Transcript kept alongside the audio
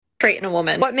trait in a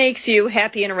woman? What makes you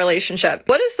happy in a relationship?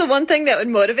 What is the one thing that would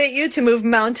motivate you to move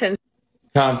mountains?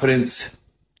 Confidence,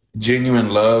 genuine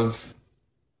love,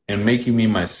 and making me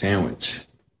my sandwich.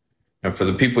 And for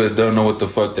the people that don't know what the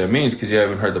fuck that means, because you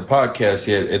haven't heard the podcast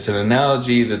yet, it's an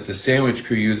analogy that the sandwich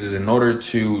crew uses in order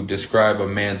to describe a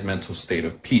man's mental state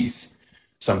of peace.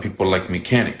 Some people like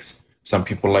mechanics. Some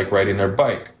people like riding their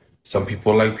bike. Some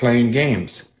people like playing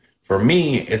games. For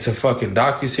me, it's a fucking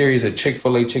docuseries, a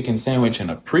Chick-fil-A chicken sandwich,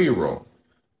 and a pre-roll.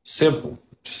 Simple.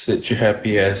 Just sit your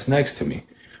happy ass next to me.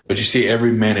 But you see,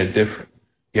 every man is different.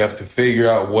 You have to figure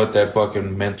out what that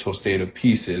fucking mental state of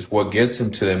peace is, what gets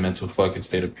him to that mental fucking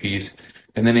state of peace,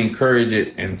 and then encourage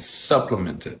it and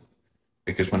supplement it.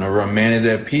 Because whenever a man is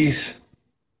at peace,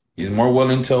 he's more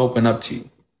willing to open up to you.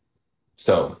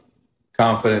 So,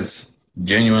 confidence,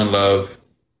 genuine love,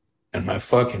 and my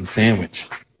fucking sandwich.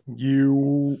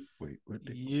 What's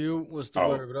the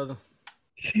word, brother?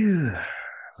 Phew.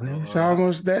 It's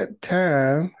almost that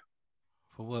time.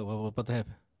 For what? What about to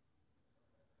happen?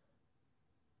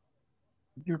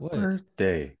 Your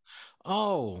birthday.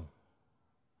 Oh,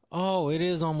 it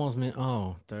is almost mid.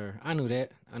 Oh, third. I knew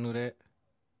that.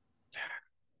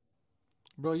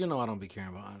 Bro, you know I don't be caring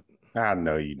about it. I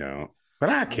know you don't. But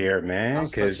I care, man,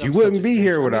 because you wouldn't be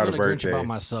here without a birthday. About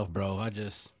myself, bro. I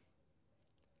just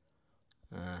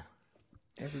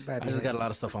got a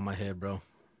lot of stuff on my head, bro.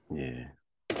 Yeah.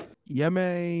 Yeah,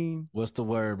 man. What's the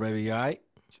word, baby? You all right?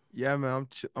 Yeah, man.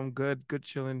 I'm good. Good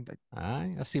chilling. All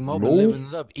right. I see Mo living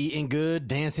it up, eating good,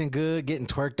 dancing good, getting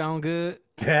twerked on good.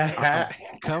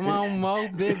 Come on, Mo,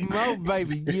 big Mo,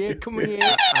 baby. Yeah, come here.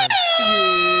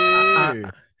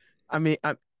 I mean,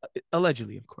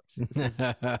 allegedly, of course. This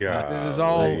is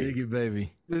all. I dig it,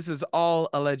 baby. This is all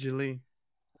allegedly.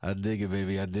 I dig it,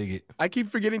 baby. I dig it. I keep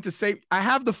forgetting to say I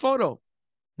have the photo.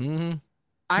 Mm-hmm.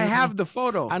 I have the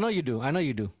photo. I know you do.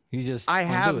 You just I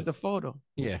have the photo.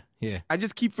 Yeah. I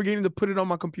just keep forgetting to put it on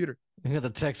my computer. You got the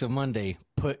text of Monday,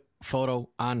 put photo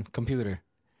on computer.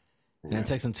 And then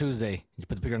text on Tuesday, you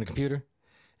put the picture on the computer.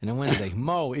 And then Wednesday,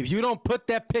 Mo, if you don't put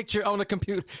that picture on the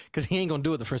computer, because he ain't going to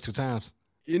do it the first 2 times.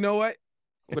 You know what?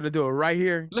 I'm going to do it right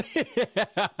here.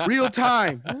 Real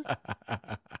time.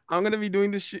 I'm going to be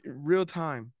doing this shit real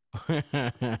time.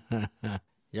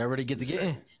 Y'all ready to get to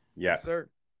getting? Yeah. Yes, sir.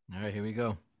 All right, here we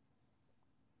go.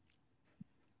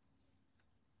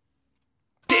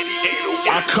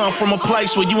 I come from a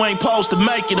place where you ain't supposed to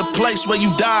make it. A place where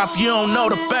you die if you don't know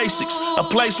the basics. A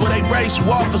place where they raise you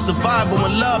off for survival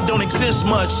when love don't exist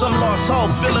much. Some lost hope,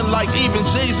 feeling like even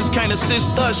Jesus can't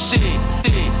assist us.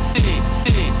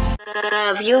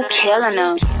 Love, you killing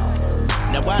them.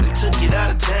 Now I done took it out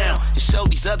of town and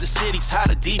showed these other cities how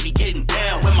the D be getting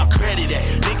down. Where my credit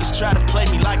at? Niggas try to play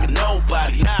me like a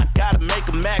nobody. Now I gotta make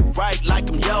them act right like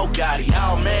I'm Yo Gotti.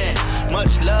 Oh man,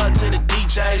 much love to the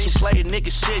DJs who play a nigga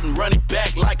shit and run it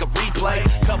back like a replay.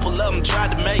 Couple of them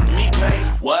tried to make me pay.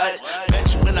 What? Bet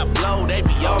you when I blow, they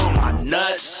be on my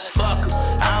nuts. Fuck 'em,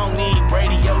 I don't need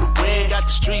radio to win. Got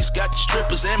the streets, got the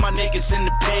strippers, and my niggas in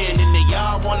the pen. And they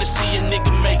all wanna see a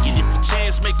nigga make it. If a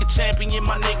chance make a champion,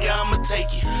 my nigga, I'ma take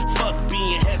it. Fuck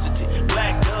being hesitant.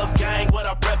 Black Dove Gang, what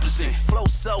I represent. Flow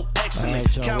so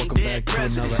excellent. Right, Counting dead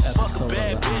presidents. Fuck a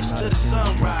bad bitch to the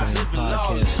sunrise. Living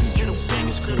lawless. Get them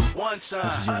fingers to the one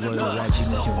time. I done love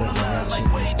myself on the line like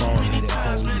way too many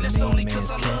times. Man, it's only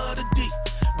cause I love the D.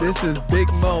 This is Big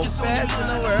Mo. Fast in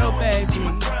the world, baby.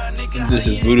 This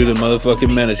is Voodoo the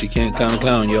motherfucking menace. You can't count a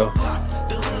clown, y'all.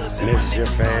 And this is your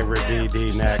favorite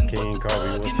DD, Nat King,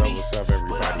 Kobe. What's up,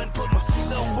 everybody?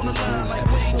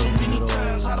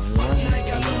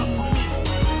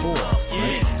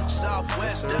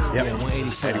 Yep,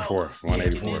 184.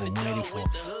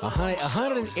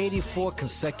 184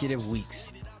 consecutive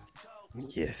weeks.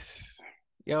 Yes.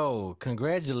 Yo,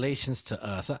 congratulations to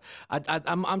us.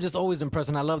 I'm just always impressed,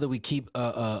 and I love that we keep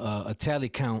a tally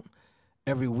count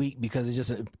every week because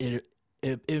it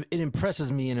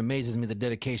impresses me and amazes me the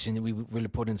dedication that we really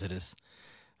put into this.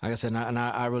 Like I said, and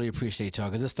I really appreciate y'all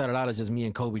because it started out as just me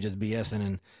and Kobe just BSing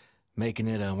and making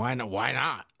it a why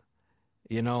not?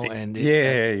 You know, and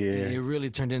it really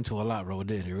turned into a lot, bro. It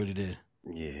did. It really did.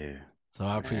 Yeah. So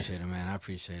I appreciate it, man. I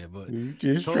appreciate it. But you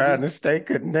just Kobe, trying to stay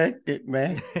connected,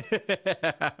 man.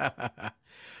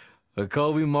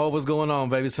 Kobe, Mo, what's going on,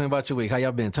 baby? Tell me about your week. How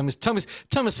y'all been? Tell me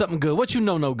something good. What you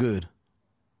know no good?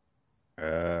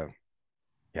 Yeah,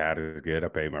 it is good. I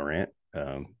paid my rent.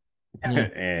 And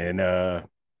I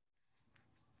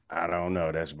don't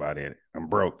know. That's about it. I'm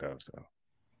broke though, so.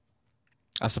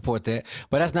 I support that,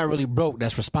 but that's not really broke.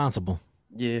 That's responsible.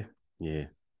 Yeah.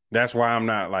 That's why I'm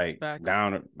not like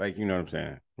down, like you know what I'm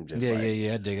saying. I'm just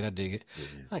yeah. I dig it. Yeah.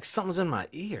 Like something's in my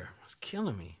ear. It's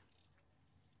killing me.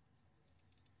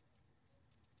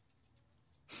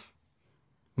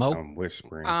 Mo? I'm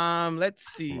whispering. Let's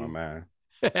see. My mind.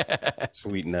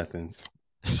 Sweet nothings.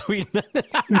 Sweet.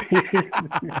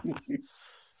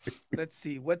 Let's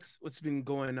see what's been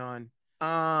going on.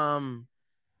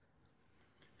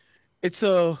 It's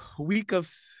a week of.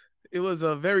 It was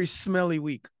a very smelly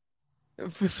week.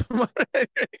 For some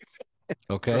reason.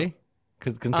 Okay.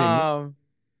 Continue.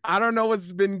 I don't know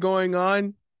what's been going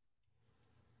on,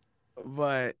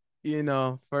 but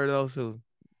for those who,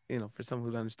 for some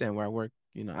who don't understand where I work,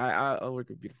 I work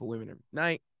with beautiful women every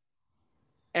night,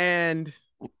 and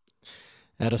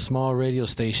at a small radio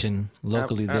station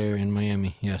locally there in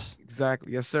Miami. Yes.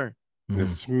 Exactly. Yes, sir. The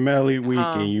smelly week,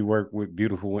 and you work with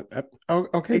beautiful women. Oh,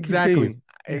 okay. Exactly.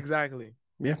 Exactly.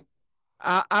 Yeah.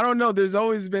 I don't know. There's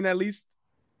always been at least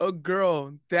a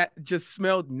girl that just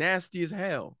smelled nasty as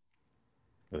hell.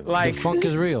 Like the funk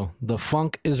is real. The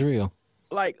funk is real.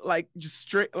 Like just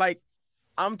straight. Like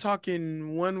I'm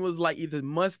talking. One was like either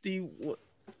musty,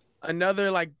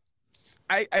 another like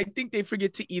I think they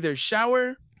forget to either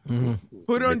shower,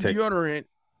 put on deodorant,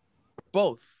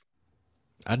 both.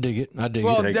 I dig it.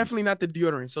 Well, definitely not the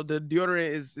deodorant. So the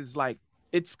deodorant is like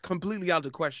it's completely out of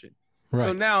the question. Right.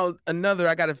 So now another,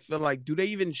 I gotta feel like, do they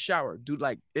even shower?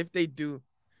 If they do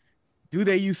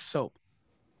they use soap?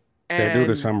 They do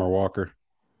the Summer Walker.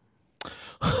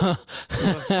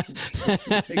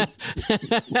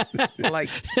 like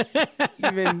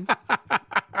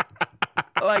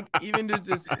even there's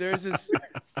this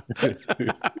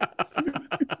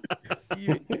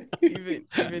even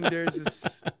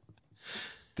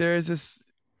there's this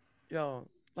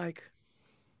like,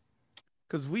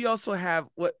 because we also have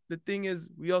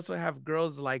we also have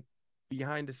girls like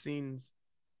behind the scenes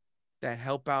that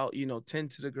help out,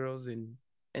 tend to the girls and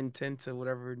tend to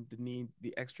whatever the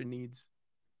extra needs.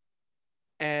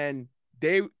 And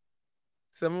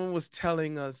someone was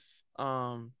telling us,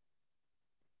 I'll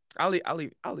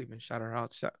even shout her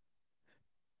out. Shout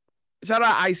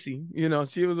out Icy.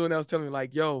 She was the one that was telling me,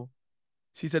 like, yo,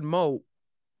 she said, Mo,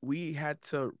 we had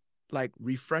to like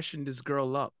refreshen this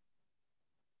girl up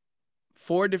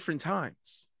 4 different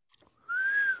times.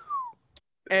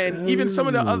 And even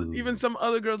some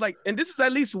other girls, like, and this is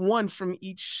at least one from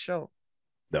each show.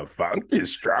 The funk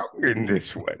is strong in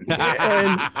this one.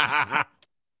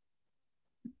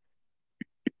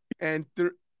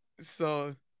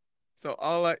 So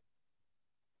a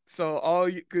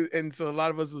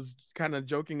lot of us was kind of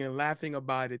joking and laughing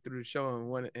about it through the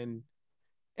show,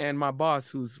 and my boss,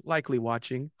 who's likely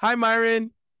watching. Hi,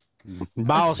 Myron.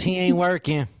 Boss, he ain't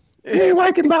working. He ain't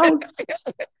working, boss. Get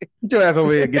your ass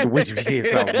over here and get the witch shit,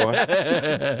 something, boy.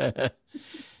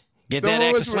 Get that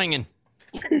axe swinging.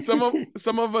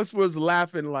 Some of us was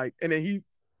laughing, like, and then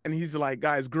he's like,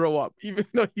 guys, grow up, even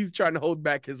though he's trying to hold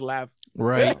back his laugh.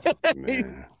 Right.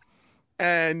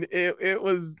 And it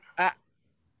was,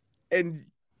 and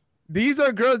these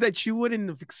are girls that you wouldn't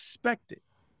have expected.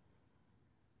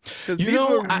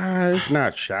 It's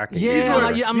not shocking.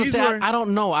 I'm gonna say I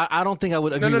don't know. I don't think I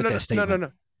would agree with that statement.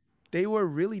 No. They were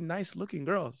really nice looking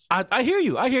girls. I hear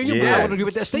you. Yeah. But I would agree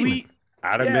with that statement.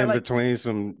 I'd have been between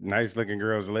some nice looking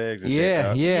girls' legs. And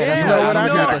yeah. You know what? I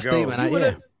gotta that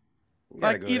statement.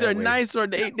 Like either nice or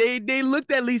they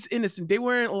looked at least innocent. They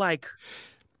weren't like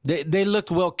they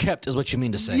looked well kept, is what you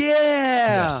mean to say.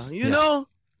 Yeah, you know.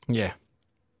 Yeah.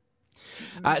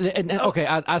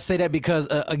 I say that because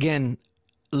again,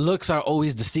 looks are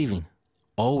always deceiving,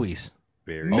 always.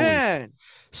 Very. Man. Always.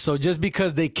 So just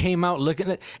because they came out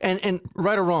looking at, and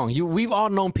right or wrong, we've all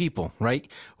known people,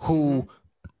 right, who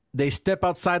they step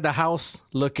outside the house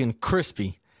looking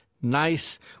crispy,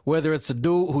 nice, whether it's a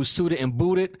dude who's suited and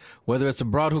booted, whether it's a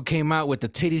broad who came out with the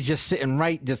titties just sitting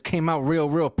right, just came out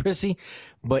real prissy,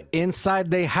 but inside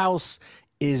their house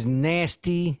is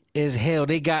nasty as hell.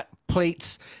 They got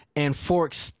plates and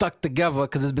forks stuck together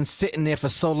because it's been sitting there for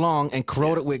so long and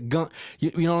corroded with gunk.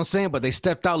 You know what I'm saying? But they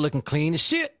stepped out looking clean as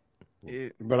shit.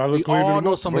 But I look clean. All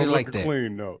know somebody like that.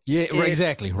 Clean though. Yeah,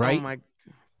 exactly. Right. Oh my,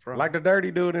 like the dirty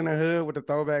dude in the hood with the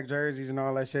throwback jerseys and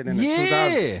all that shit. In the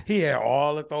 2000s, he had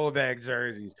all the throwback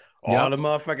jerseys, all the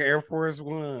motherfucking Air Force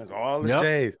Ones, all the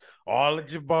J's, all the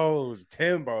Jabos,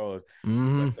 Timbos.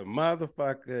 But the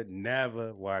motherfucker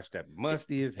never washed that,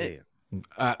 musty as hell.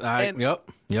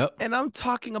 Yep. And I'm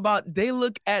talking about they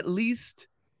look at least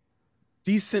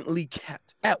decently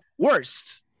kept. At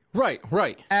worst. Right.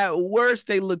 At worst,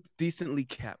 they look decently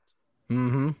kept.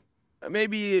 Mm-hmm.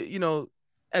 Maybe,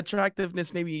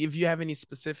 attractiveness, maybe if you have any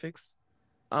specifics,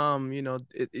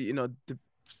 the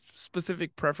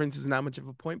specific preference is not much of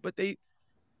a point, but they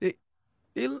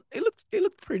look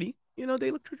pretty.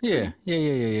 They look pretty. Yeah.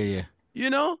 Pretty.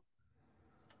 Got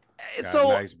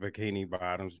So nice bikini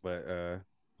bottoms, but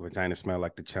vagina smell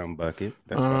like the chum bucket.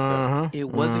 That's fucked up. It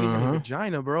wasn't even a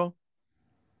vagina, bro.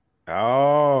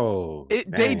 Oh,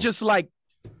 They just like,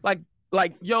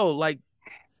 yo, like,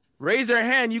 raise their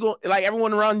hand. You go, like,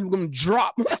 everyone around you gonna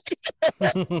drop.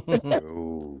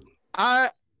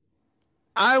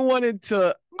 I wanted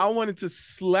to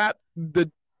slap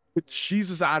the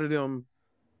Jesus out of them,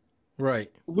 right,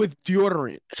 with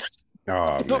deodorant.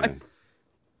 Oh man.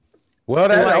 Well,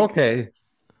 that like, okay.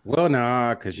 Well,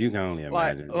 nah, because you can only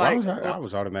imagine. I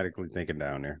was automatically thinking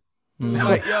down there.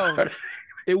 Like, yo,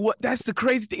 that's the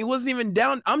crazy thing. It wasn't even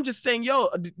down. I'm just saying, yo,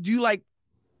 do you like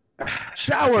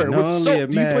shower with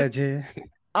soap?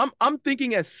 I'm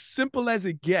thinking as simple as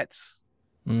it gets.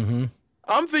 Mm-hmm.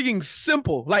 I'm thinking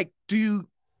simple. Like, do you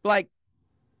like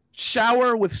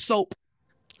shower with soap?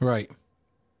 Right.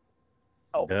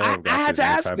 Oh, I had to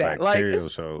ask that. Like,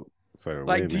 so for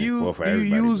like, women, do you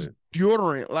use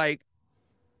deodorant? Like,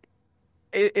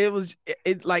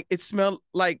 it like it smelled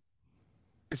like,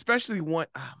 especially one.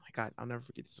 Oh my God, I'll never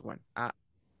forget this one.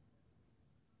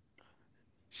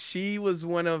 She was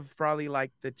one of probably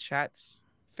like the chat's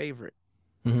favorite.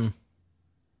 Mm-hmm.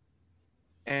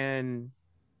 And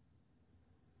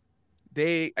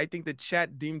I think the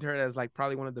chat deemed her as like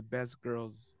probably one of the best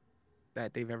girls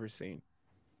that they've ever seen.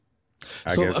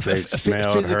 I guess they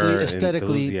smelled her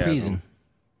aesthetically pleasing,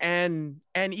 and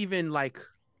even like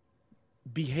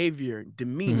behavior,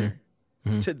 demeanor,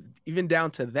 to even down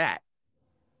to that.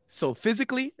 So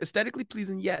physically, aesthetically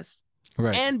pleasing, yes,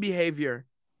 right, and behavior,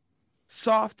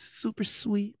 soft, super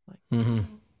sweet, like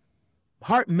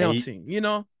heart melting, you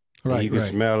know. Right, you can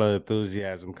smell the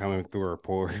enthusiasm coming through her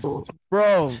pores,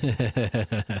 bro.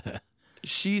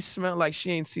 She smelled like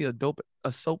she ain't seen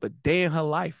a soap a day in her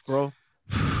life, bro.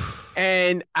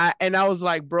 And I was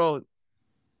like, bro,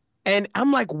 and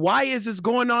I'm like, why is this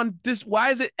going on?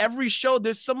 Why is it every show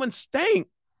there's someone stank?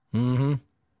 Mm-hmm.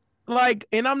 Like,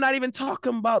 and I'm not even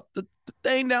talking about the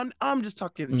thing down. I'm just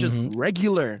talking just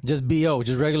regular, just BO,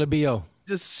 just regular BO,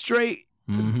 just straight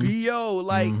BO.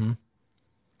 Like,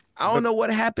 I don't know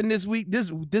what happened this week.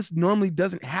 This normally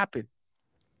doesn't happen,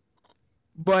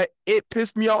 but it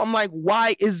pissed me off. I'm like,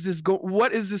 why is this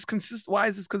what is this consistent? Why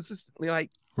is this consistently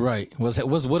like? Right. What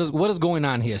is going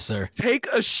on here, sir? Take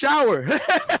a shower. Put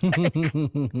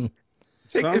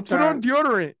on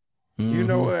deodorant. You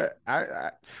know what?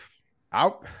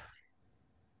 I'm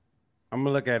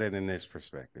gonna look at it in this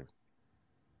perspective.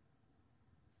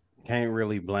 Can't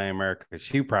really blame her because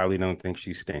she probably don't think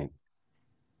she stink.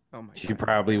 Oh my she God.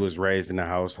 Probably was raised in a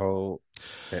household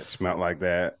that smelled like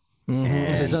that.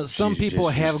 So some people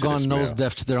have gone nose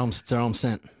deaf to their own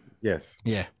scent. Yes.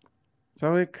 Yeah.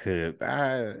 So it could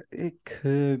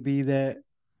be that.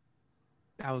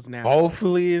 That was nasty.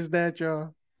 Hopefully, is that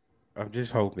y'all? I'm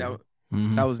just hoping.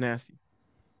 That was nasty.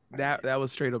 That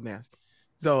was straight up nasty.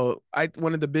 So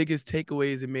one of the biggest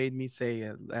takeaways it made me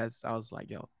say, as I was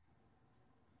like, yo,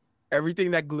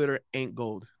 everything that glitter ain't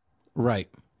gold. Right.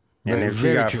 And if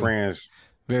you got friends,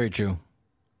 very true.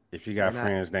 If you got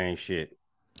friends, they ain't shit.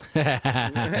 They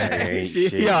ain't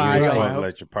shit. You don't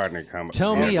let your partner come.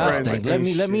 Tell me I stink.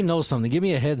 Let me know something. Give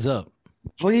me a heads up,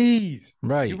 please.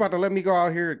 Right. You about to let me go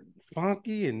out here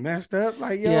funky and messed up?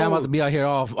 Like, yo. Yeah, I'm about to be out here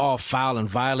all foul and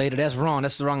violated. That's wrong.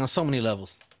 That's wrong on so many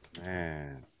levels.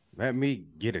 Man, let me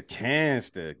get a chance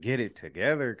to get it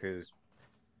together, because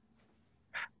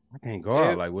I can't go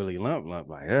out like Willie Lump.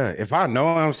 Like, if I know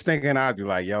I'm stinking, I'd be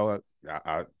like, yo,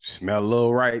 I smell a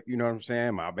little right. You know what I'm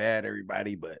saying? My bad,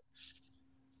 everybody. But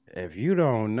if you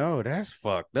don't know, that's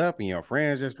fucked up. And your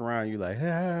friends just around you like,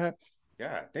 God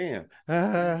damn,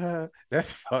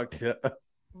 that's fucked up.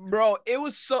 Bro, it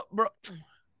was so, bro.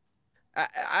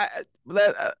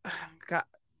 God.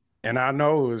 And I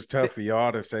know it was tough for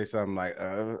y'all to say something like,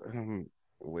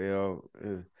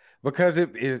 because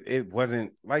it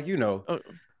wasn't like, you know,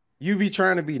 you be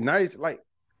trying to be nice. Like,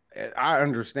 I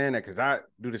understand that because I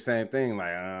do the same thing.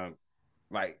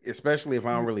 Like, especially if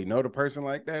I don't really know the person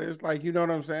like that, it's like, you know what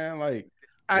I'm saying? Like,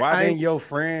 why didn't your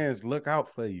friends look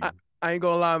out for you? I ain't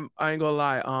gonna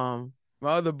lie. My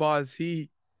other boss, he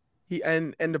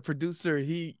and the producer,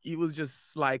 he was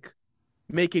just like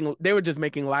they were just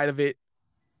making light of it.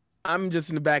 I'm just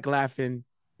in the back laughing.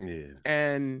 Yeah.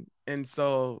 And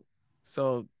so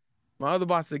my other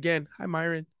boss again, hi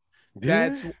Myron. Yeah.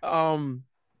 That's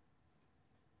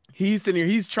he's sitting here,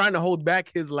 he's trying to hold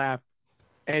back his laugh,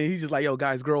 and he's just like, yo,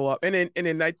 guys, grow up. And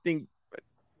then I think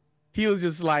he was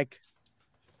just like,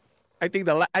 I think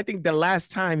the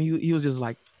last time he was just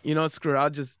like, you know, screw it,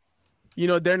 I'll just, you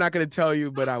know, they're not gonna tell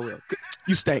you, but I will.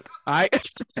 You stink, all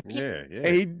right? Yeah.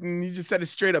 And he just said it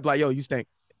straight up, like, yo, you stink.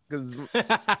 Because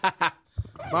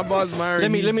my boss Myron.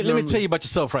 Let me tell you about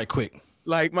yourself right quick.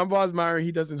 Like my boss Myron,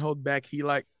 he doesn't hold back. He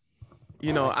like,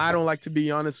 I don't like to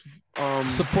be honest.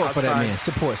 Support outside. For that man.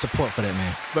 Support for that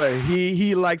man. But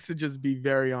he likes to just be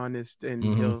very honest,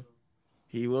 and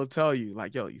he will tell you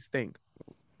like, yo, you stink.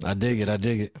 I dig it.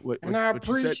 And I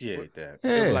appreciate that.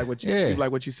 Yeah,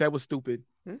 like what you said was stupid.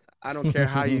 I don't care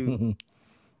how you.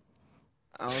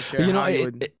 I don't care how you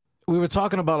would. We were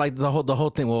talking about like the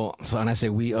whole thing. Well, so and I say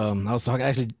we I was talking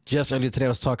actually just earlier today. I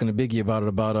was talking to Biggie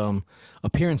about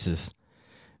appearances,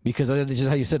 because that's just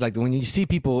how you said, like when you see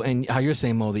people and how you're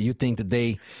saying, Mo, that you think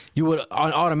that you would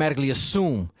automatically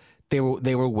assume they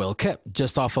were well kept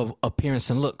just off of appearance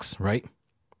and looks, right?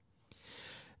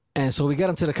 And so we got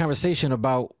into the conversation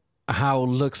about how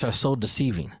looks are so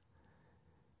deceiving.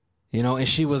 And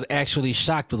she was actually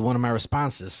shocked with one of my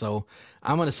responses. So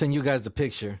I'm gonna send you guys the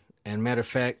picture. And matter of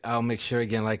fact, I'll make sure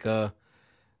again, like I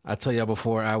tell y'all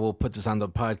before, I will put this on the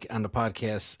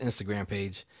podcast Instagram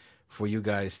page for you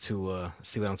guys to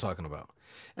see what I'm talking about.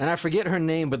 And I forget her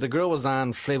name, but the girl was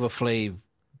on Flavor Flav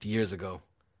years ago.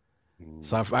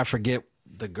 So I forget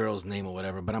the girl's name or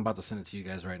whatever, but I'm about to send it to you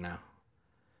guys right now.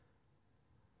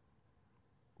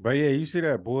 But yeah, you see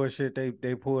that bullshit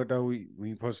they pulled though?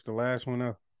 We posted the last one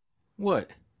up.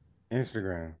 What?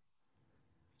 Instagram.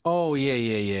 Oh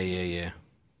yeah.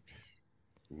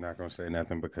 I'm not gonna say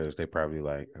nothing because they probably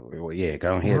like, well, yeah,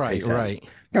 go ahead and say something. Right.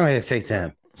 Go ahead and say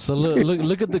something. So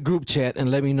look at the group chat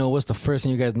and let me know what's the first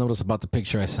thing you guys notice about the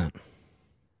picture I sent.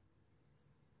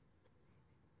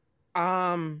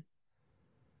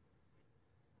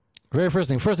 Very first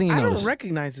thing you notice. I don't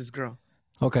recognize this girl.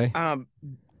 Okay.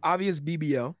 Obvious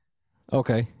BBL.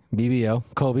 Okay, BBL.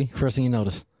 Kobe, first thing you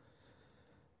notice.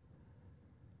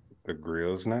 The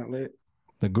grill's not lit.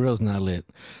 The grill's not lit.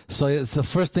 So it's the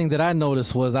first thing that I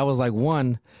noticed was I was like,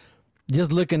 one,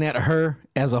 just looking at her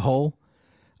as a whole,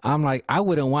 I'm like, I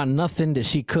wouldn't want nothing that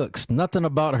she cooks. Nothing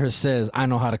about her says I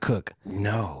know how to cook.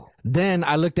 No. Then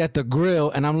I looked at the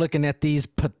grill and I'm looking at these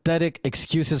pathetic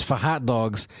excuses for hot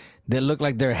dogs that look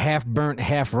like they're half burnt,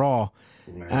 half raw.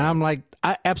 Man. And I'm like,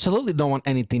 I absolutely don't want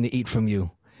anything to eat from you.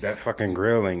 That fucking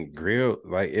grill ain't grilled.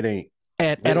 Like it ain't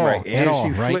at all. Right. At all,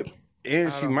 right?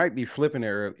 And she might be flipping it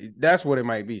early. That's what it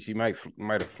might be. She might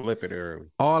have flipped it early.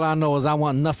 All I know is I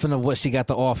want nothing of what she got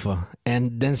to offer.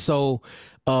 And then so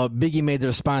Biggie made the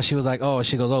response. She was like, "Oh,"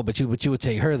 she goes, "Oh, but you would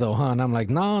take her though, huh?" And I'm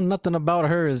like, "No, nothing about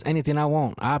her is anything I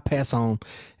want. I pass on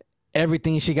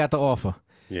everything she got to offer."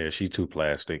 Yeah, she too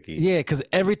plasticky. Yeah, because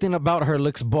everything about her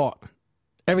looks bought.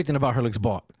 Everything about her looks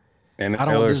bought. And I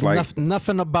don't. There's like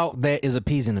nothing about that is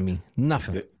appeasing to me.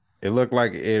 Nothing. It looked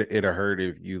like it'd hurt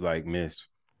if you like miss.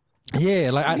 Yeah,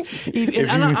 like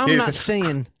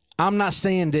I'm not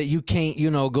saying that you can't,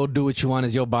 go do what you want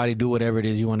as your body, do whatever it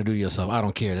is you want to do to yourself. I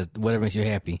don't care, whatever makes you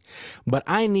happy. But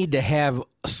I need to have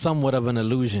somewhat of an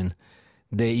illusion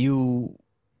that you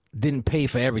didn't pay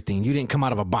for everything. You didn't come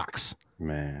out of a box.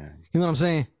 Man, you know what I'm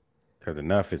saying? Because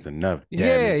enough is enough.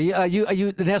 Daddy. Yeah.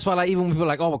 You. That's why, like, even when people are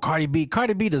like, "Oh, well, Cardi B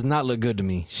does not look good to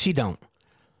me." She don't.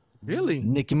 Really?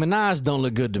 Nicki Minaj don't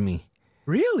look good to me.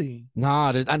 Really?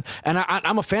 Nah,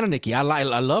 I'm a fan of Nicki. I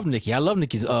love Nicki. I love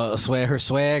Nicki's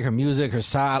swag, her music, her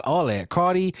style, all that.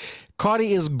 Cardi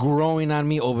is growing on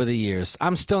me over the years.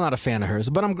 I'm still not a fan of hers,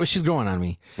 but she's growing on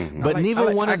me. Mm-hmm. But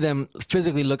neither one of them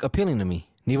physically look appealing to me.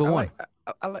 Neither one.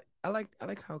 I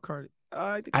like how Cardi.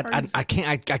 I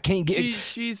can't get.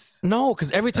 She's no,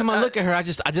 because every time I look at her,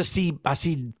 I see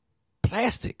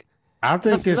plastic. I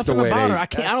think it's the way about her. I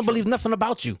don't believe nothing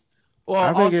about you. Well,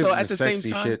 I think also it's at the same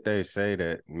time, shit they say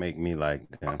that make me like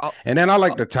them. And then I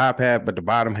like the top half, but the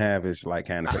bottom half is like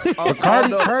kind of. But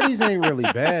Cardi's ain't really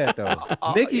bad though.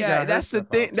 Nicki, yeah, that's the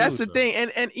thing. That's the thing.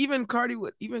 And even Cardi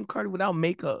without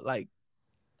makeup, like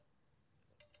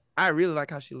I really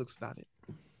like how she looks without it.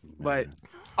 But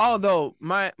although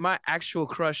my actual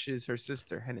crush is her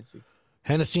sister,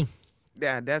 Hennessy.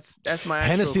 Yeah, that's my actual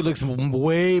Hennessy looks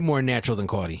way more natural than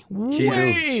Cardi.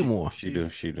 Way more. She do.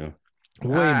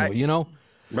 Way more,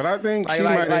 But I think she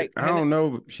might. I don't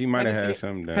know. She might have had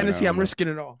something done. Hennessy, I'm risking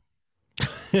it all.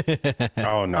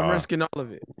 Oh no, I'm risking all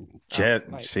of it.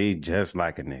 Just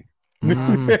like a nigga.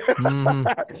 Mm-hmm.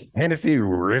 Hennessy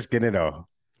risking it all.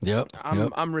 Yep.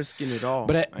 I'm risking it all.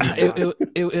 But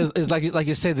it's like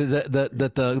you said that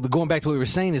the going back to what we were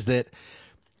saying is that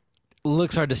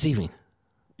looks are deceiving.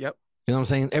 Yep. You know what I'm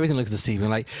saying? Everything looks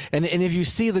deceiving. Like, and if you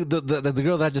see the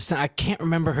girl that I just sent, I can't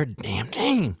remember her damn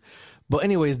name. But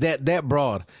anyways, that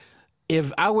broad,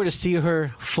 if I were to see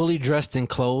her fully dressed in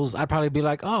clothes, I'd probably be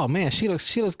like, oh man, she looks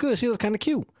good. She looks kind of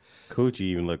cute. Coochie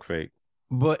even look fake.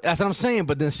 But that's what I'm saying.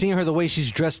 But then seeing her the way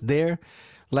she's dressed there,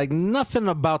 like nothing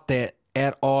about that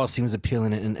at all seems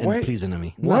appealing and pleasing to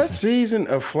me. What Nothing. season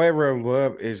of Flavor of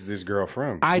Love is this girl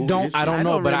from? I don't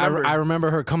know, but remember. I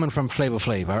remember her coming from Flavor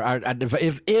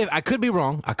Flav. If I could be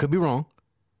wrong, I could be wrong.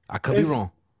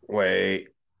 Wait,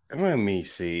 let me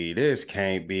see. This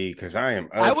can't be because I am.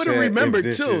 I would have remembered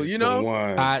this too. is You the know,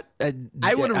 one. I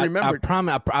would have remembered.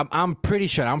 I'm pretty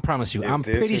sure. I promise you. If I'm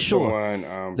this pretty is the sure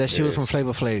one, that she was from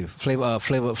pissed. Flavor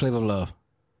of Love.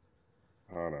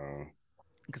 Hold on.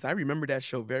 Because I remember that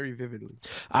show very vividly.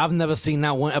 I've never seen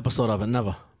not one episode of it.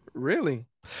 Never. Really?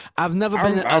 I've never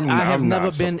been. I have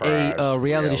never been a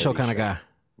reality show kind of guy.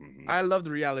 I love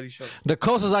the reality show. The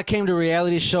closest I came to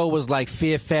reality show was like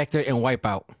Fear Factor and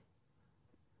Wipeout.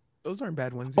 Those aren't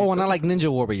bad ones. Oh, and I like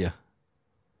Ninja Warrior.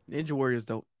 Ninja Warrior's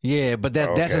dope. Yeah, but that's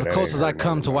Okay, as that close ain't as I hurt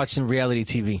come nothing, to though. watching reality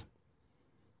TV.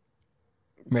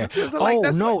 Man. That's like- Oh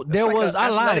that's no, like- that's there like was. a I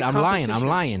lied. athletic I'm lying.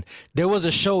 competition. There was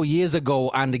a show years ago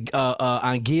on the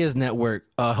on Gears Network,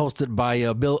 hosted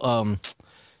by Bill.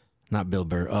 Not Bill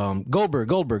Burr. Goldberg.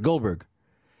 Called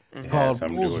Something to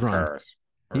do Bulls with Run. cars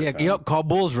or Yeah, something. yep, called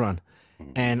Bulls Run.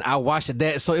 And I watched it.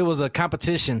 That so it was a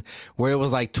competition where it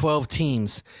was like 12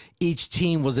 teams. Each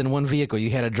team was in one vehicle. You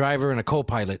had a driver and a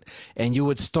co-pilot, and you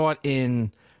would start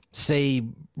in, say,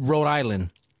 Rhode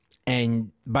Island,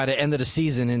 and by the end of the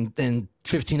season, in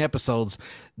 15 episodes,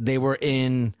 they were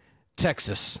in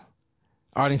Texas.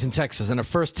 Arlington, Texas, and the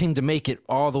first team to make it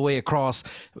all the way across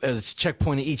as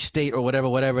checkpoint in each state or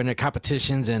whatever in their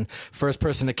competitions, and first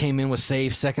person that came in was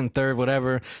safe, second, third,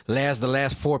 whatever. The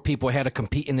last four people had to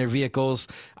compete in their vehicles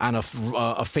on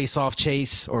a face-off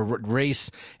chase or race,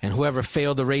 and whoever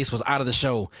failed the race was out of the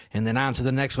show, and then on to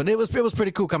the next one. It was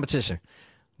pretty cool competition,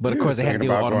 but of You course was they had to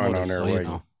thinking deal with about going automotive, on so there, you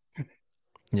know.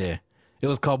 Yeah, it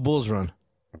was called Bulls Run.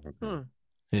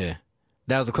 Yeah,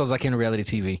 that was the closest I came to reality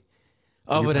TV.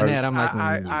 Other than that, I'm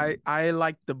like, I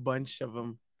liked the bunch of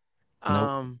them.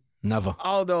 Never.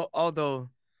 Although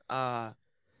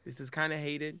this is kind of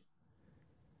hated,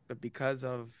 but because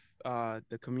of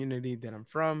the community that I'm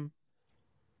from,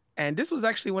 and this was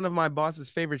actually one of my boss's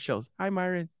favorite shows. Hi,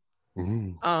 Myron.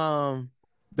 The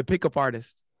Pickup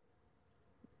Artist.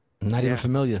 Not even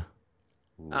familiar.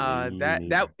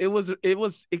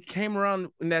 It came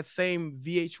around in that same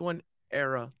VH1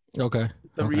 era. Okay.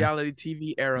 The reality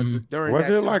TV era. During Was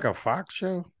that it time. like a Fox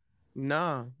show?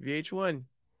 Nah, VH1.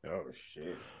 Oh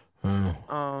shit. I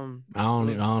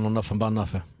don't know nothing about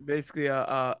nothing. Basically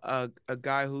a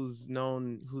guy who's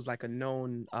like a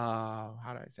known how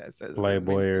do I say it?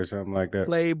 Playboy or something like that.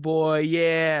 Playboy,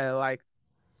 yeah, like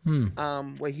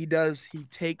what he does, he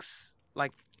takes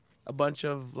like a bunch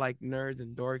of like nerds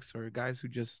and dorks or guys who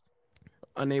just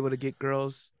unable to get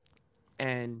girls,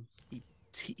 and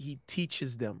he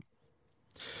teaches them.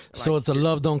 So it's a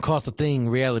love don't cost a thing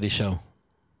reality show.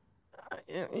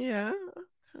 Yeah.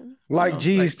 Like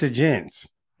G's to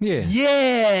Gents. Yeah.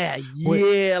 Yeah,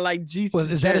 like G's.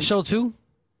 Is that a show too?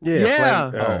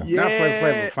 Yeah. Not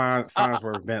Flavor Flav,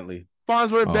 Farnsworth Bentley.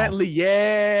 Farnsworth Bentley,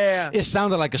 yeah. It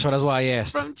sounded like a show. That's why I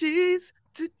asked. From G's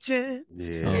to Gents.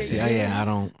 Yeah. Oh, see, I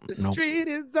don't The know. street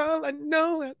is all I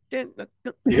know. I can't G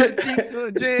to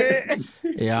a gent.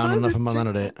 Yeah, I don't know nothing about none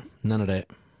of that. None of that.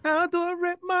 How do I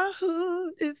rep my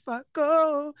hood if I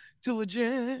go to a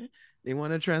gent? They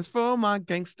want to transform my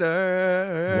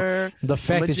gangster. The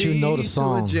fact that you know the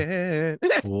song.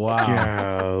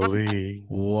 Wow. Golly.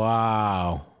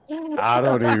 Wow. I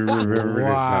don't even remember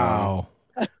Wow.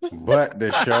 this song. But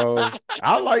the show,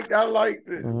 I like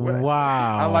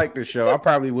the show. I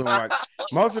probably wouldn't watch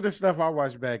most of the stuff I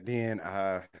watched back then.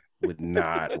 I would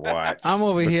not watch. I'm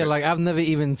over here like I've never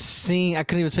even seen. I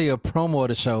couldn't even tell you a promo of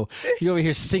the show. You over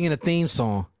here singing a theme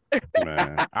song.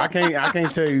 Man, I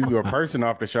can't tell you a person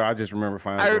off the show. I just remember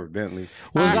Farnsworth Bentley.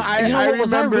 Was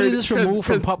I really this removed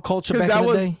from pop culture back in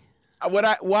the day?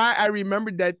 Why I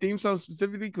remembered that theme song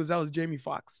specifically because that was Jamie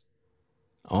Foxx.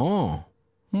 Oh.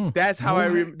 That's how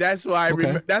that's why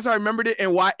I remembered it,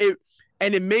 and why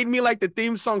it made me like the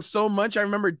theme song so much. I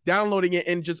remember downloading it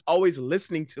and just always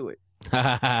listening to it.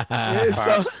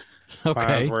 Okay.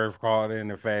 Farnsworth called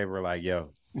in favor, like, yo.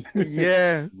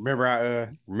 Yeah.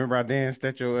 remember I danced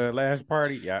at your last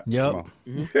party? Yeah. Yep.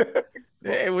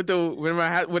 Hey, when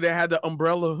it had the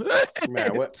umbrella.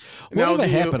 Man, what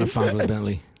happened to Farnsworth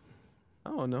Bentley? I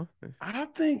don't know. I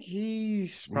think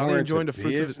he's probably enjoying the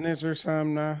fruits of business or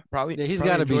something now. Probably. Yeah, he's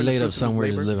got to be laid up somewhere.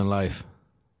 He's living life.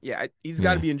 Yeah, he's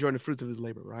got to be enjoying the fruits of his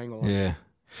labor. I ain't gonna lie. Yeah,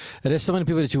 and there's so many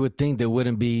people that you would think that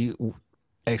wouldn't be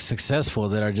as successful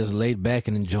that are just laid back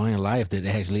and enjoying life that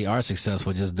actually are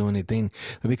successful, just doing anything,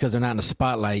 but because they're not in the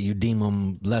spotlight, you deem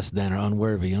them less than or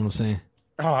unworthy. You know what I'm saying?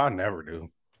 Oh, I never do.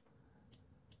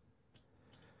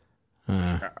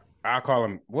 I call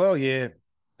him. Well, yeah.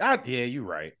 Yeah, you're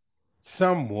right.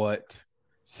 Somewhat.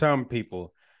 Some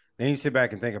people. Then you sit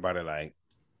back and think about it like,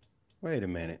 wait a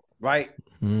minute. Like,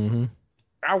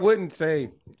 I wouldn't say,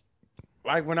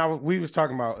 like when we was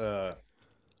talking about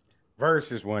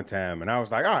verses one time, and I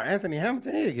was like, oh, Anthony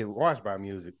Hamilton, he'd get watched by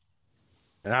music.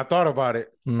 And I thought about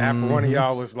it after one of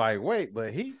y'all was like, wait,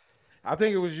 but I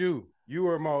think it was you. You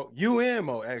were Mo,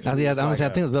 actually. I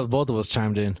think both of us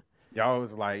chimed in. Y'all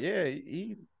was like, yeah,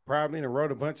 he probably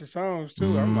wrote a bunch of songs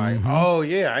too. I'm like, oh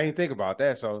yeah, I ain't think about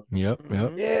that. So yep.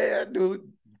 Yeah,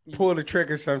 dude, pull the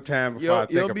trigger sometime before I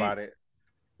think about it.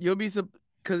 You'll be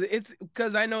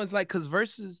because I know it's like because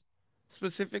verses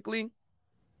specifically,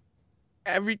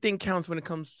 everything counts when it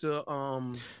comes to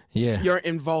your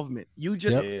involvement. You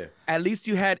just at least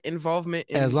you had involvement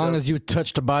in as long as you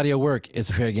touch the body of work, it's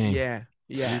a fair game. Yeah.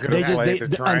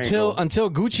 Until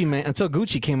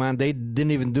Gucci came on, they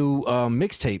didn't even do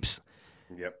mixtapes.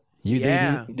 Yep.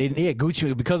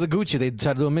 Gucci, because of Gucci, they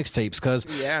decided to do mixtapes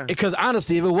because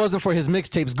honestly, if it wasn't for his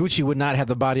mixtapes, Gucci would not have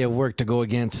the body of work to go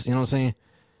against. You know what I'm saying?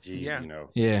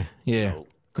 Jeez, Yeah.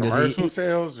 Commercial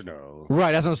sales, no.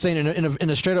 Right, that's what I'm saying. In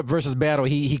a straight up versus battle,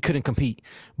 he couldn't compete,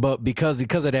 but because of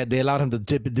that, they allowed him to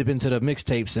dip into the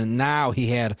mixtapes, and now he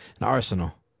had an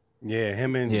arsenal. Yeah,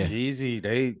 him and Jeezy,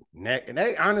 they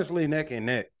honestly neck and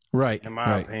neck. Right. In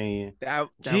my opinion.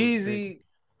 Jeezy,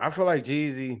 I feel like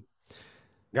Jeezy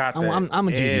got the I'm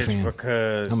a Jeezy fan.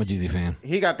 Because I'm a Jeezy fan.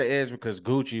 He got the edge because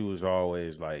Gucci was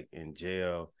always like in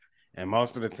jail. And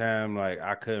most of the time, like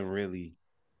I couldn't really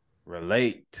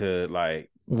relate to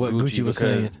like what Gucci was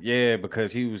saying. Yeah,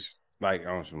 because he was like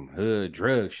on some hood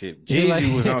drug shit.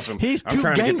 Jeezy was on some. He's too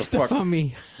gangster for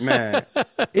me, man.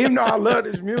 Even though I love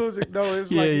his music, though,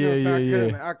 it's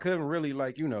like I couldn't really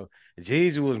like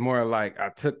Jeezy was more like I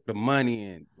took the money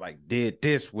and like did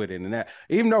this with it and that.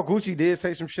 Even though Gucci did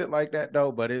say some shit like that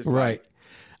though, but it's right. Like,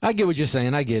 I get what you're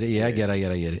saying. I get it. Yeah, I get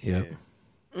it. Yeah.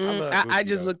 I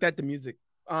just looked at the music.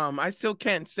 I still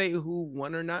can't say who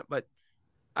won or not, but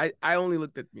I only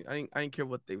looked at me. I didn't care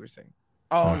what they were saying.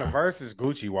 Oh, and the verses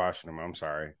Gucci watching them. I'm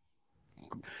sorry,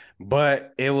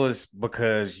 but it was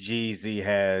because Jeezy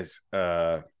has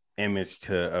image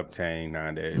to obtain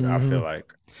nowadays. I feel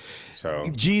like so.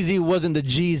 Jeezy wasn't the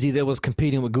Jeezy that was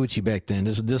competing with Gucci back then.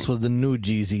 This was the new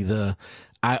Jeezy, the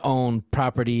I own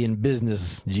property and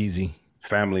business Jeezy.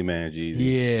 Family man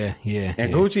Jeezy. Yeah.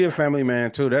 And Gucci a family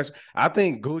man too. I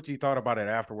think Gucci thought about it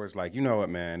afterwards, like, you know what,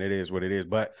 man, it is what it is.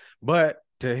 But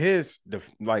to his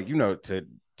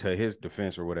to his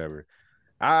defense or whatever,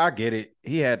 I get it.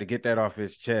 He had to get that off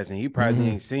his chest, and he probably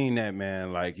ain't seen that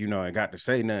man, like, and got to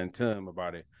say nothing to him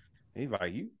about it. He's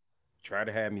like, you try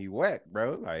to have me whack,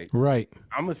 bro. Like, right.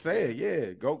 I'm gonna say it,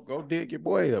 yeah. Go dig your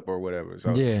boy up or whatever.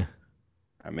 So yeah.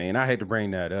 I mean, I hate to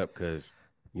bring that up because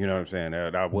you know what I'm saying.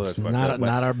 That was not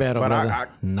our battle, brother.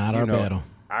 Not our battle.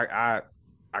 I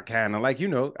kind of like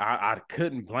I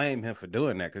couldn't blame him for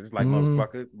doing that because it's like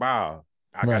motherfucker, wow.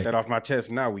 I got that off my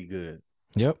chest. Now we good.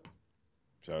 Yep.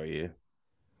 So yeah.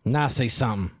 Now say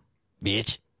something,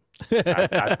 bitch.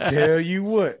 I tell you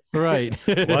what. Right.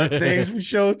 One thing's for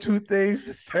sure, two things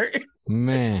for certain.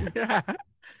 Man.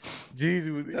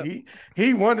 Jeezy was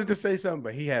he wanted to say something,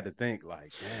 but he had to think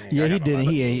like, yeah, he didn't.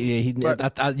 He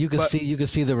you could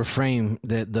see the refrain,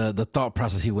 the thought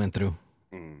process he went through.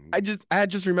 I had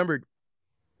just remembered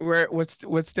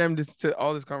what stemmed to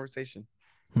all this conversation.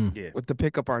 Yeah. What the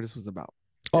pickup artist was about.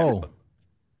 Oh.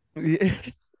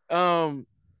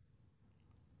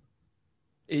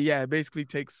 Yeah, it basically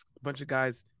takes a bunch of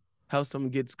guys, helps them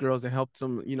get girls and helps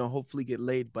them, hopefully get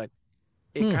laid, but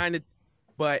it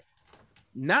but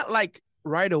not like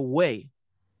right away.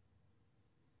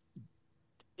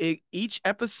 Each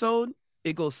episode,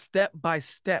 it goes step by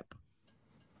step.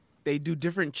 They do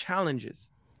different challenges,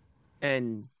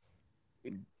 and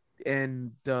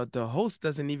the host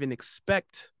doesn't even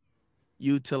expect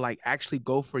you to like actually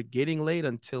go for getting laid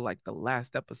until like the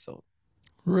last episode.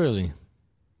 Really?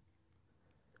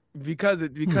 Because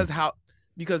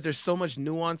there's so much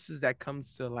nuances that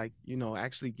comes to like,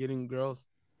 actually getting girls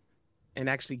and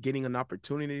actually getting an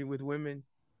opportunity with women.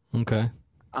 Okay.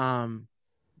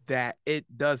 That it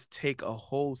does take a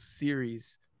whole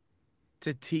series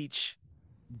to teach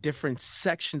different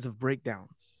sections of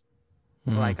breakdowns.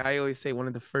 Like I always say, one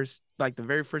of the first, like the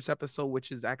very first episode,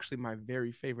 which is actually my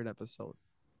very favorite episode,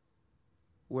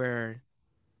 where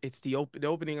it's the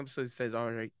opening episode says,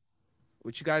 all right,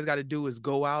 what you guys got to do is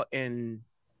go out and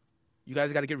you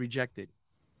guys got to get rejected.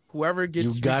 Whoever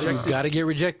gets rejected. You got to get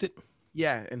rejected?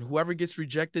 Yeah, and whoever gets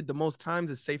rejected the most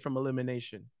times is safe from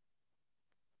elimination.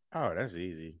 Oh, that's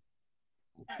easy.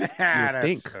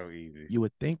 That's so easy. You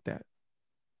would think that.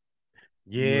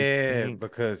 Yeah,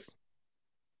 because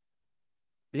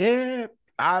Yeah,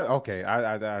 I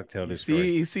tell this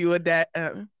story. You see what that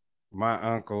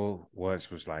My uncle was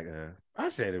like, I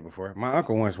said it before. My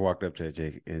uncle once walked up to a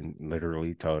chick and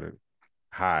literally told her,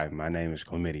 "Hi, my name is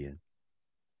Chlamydia,"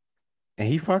 and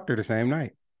he fucked her the same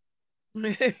night.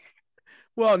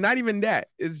 well, not even that.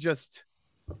 It's just,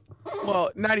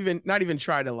 well, not even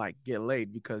try to like get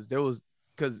laid because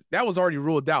that was already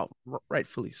ruled out,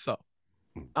 rightfully so.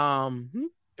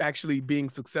 Actually being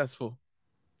successful.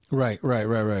 Right.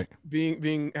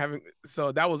 Being having,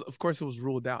 so that was, of course, it was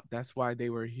ruled out. That's why they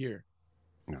were here,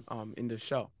 in the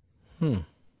show. So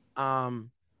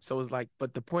it was like,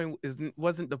 but the point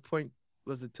wasn't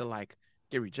was it to like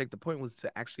get rejected? The point was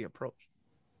to actually approach.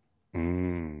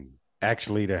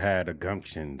 Actually, to have the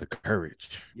gumption, the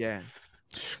courage. Yeah.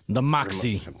 The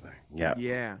moxie. Yeah.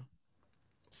 Yeah.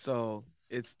 So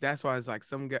that's why it's like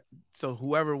some guy. So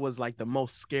whoever was like the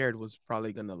most scared was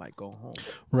probably gonna like go home.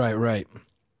 Right.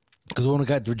 Because the one who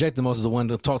got rejected the most is the one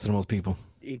that talks to the most people.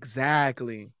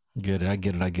 Exactly. Get it. I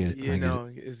get it. You know,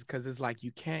 it's because it's like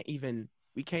we can't even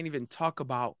talk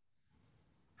about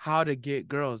how to get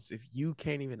girls if you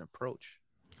can't even approach.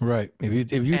 Right.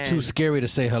 If you're too scary to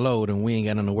say hello, then we ain't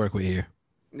got nothing to work with here.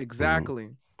 Exactly.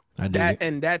 I dig it.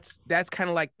 And that's kind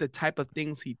of like the type of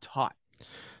things he taught.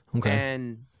 Okay.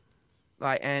 And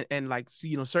like so,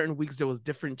 you know, certain weeks there was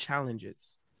different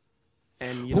challenges.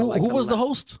 And you know, who was the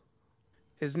host?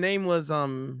 His name was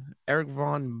Eric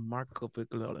Von Marco.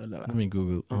 Let me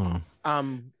Google.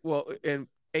 Well, and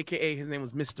AKA his name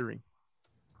was Mystery.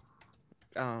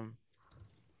 And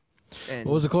what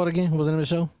was it called again? What was the name of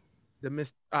the show?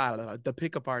 The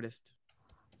Pickup Artist.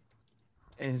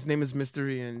 And his name is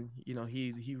Mystery, and you know,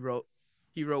 he wrote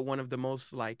one of the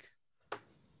most, like,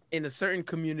 in a certain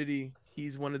community,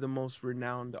 he's one of the most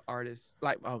renowned artists,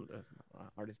 the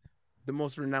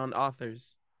most renowned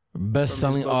authors.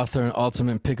 Best-selling author and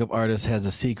ultimate pickup artist has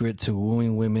a secret to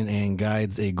wooing women and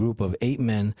guides a group of 8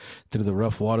 men through the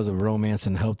rough waters of romance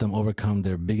and help them overcome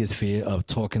their biggest fear of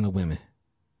talking to women.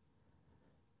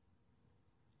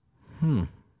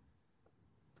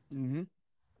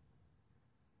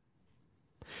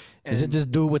 Is it this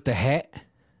dude with the hat?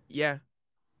 Yeah.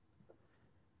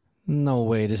 No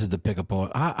way. This is the pickup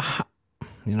artist.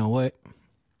 You know what?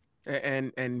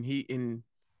 And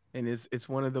it's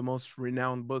one of the most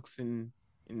renowned books in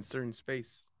certain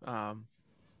space.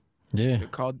 Yeah.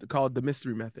 Called The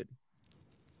Mystery Method.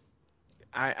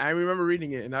 I remember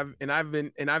reading it, and I've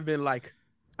been like,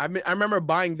 I remember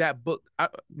buying that book.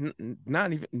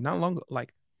 Not long ago.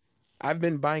 Like, I've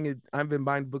been buying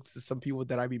books to some people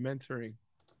that I be mentoring.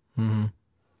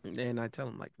 And I tell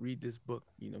them, like, read this book,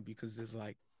 you know, because it's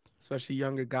like, especially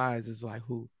younger guys, it's like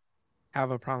who have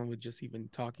a problem with just even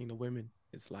talking to women.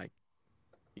 It's like,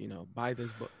 you know, buy this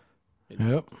book.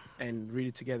 And read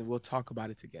it together. We'll talk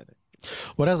about it together.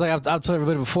 Well, that's like I've told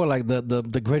everybody before. Like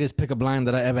the greatest pickup line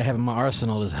that I ever have in my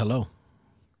arsenal is hello.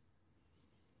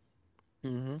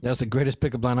 That's the greatest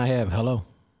pickup line I have. Hello.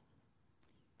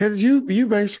 Because you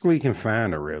basically can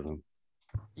find a rhythm.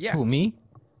 Yeah. Who, me?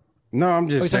 No, I'm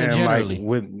just saying, generally.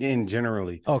 like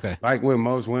generally. Okay. Like with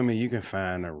most women, you can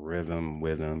find a rhythm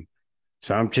with them.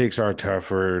 Some chicks are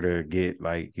tougher to get,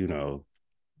 like, you know,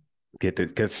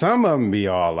 because some of them be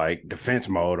all like defense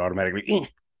mode automatically.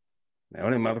 Now,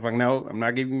 motherfucker, no, I'm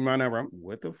not giving you my number.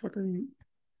 What the fuck are you?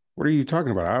 What are you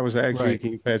talking about? I was actually,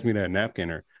 can you pass me that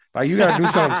napkin? Or like, you got to do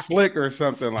something slick or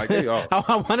something like that.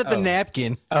 I wanted the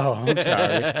napkin. Oh, I'm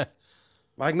sorry.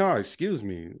 Like, no, excuse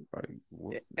me. Like,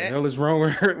 what the hell is wrong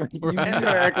with her? Like, you gotta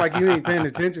act like you ain't paying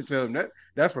attention to him.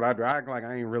 That's what I do. I act like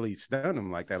I ain't really stunned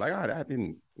him like that. Like, I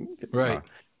didn't. Right.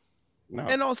 No.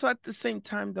 And also at the same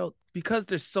time, though, because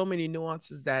there's so many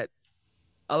nuances that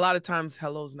a lot of times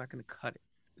hello's not going to cut it,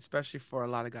 especially for a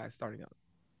lot of guys starting out.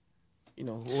 You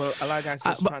know, a lot of guys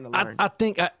are trying to learn. I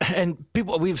think, and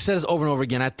people, we've said this over and over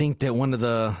again. I think that one of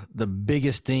the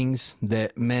biggest things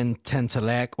that men tend to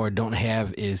lack or don't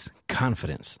have is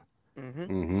confidence.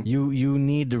 You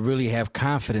need to really have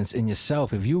confidence in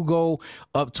yourself. If you go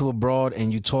up to a broad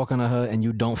and you talking to her and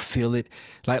you don't feel it,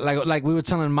 like we were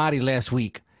telling Marty last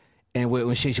week, and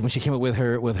when she came up with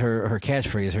her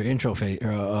catchphrase, her intro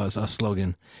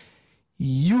slogan,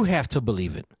 you have to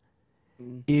believe it.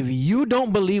 If you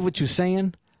don't believe what you're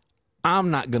saying,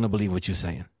 I'm not gonna believe what you're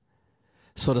saying.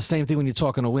 So the same thing when you're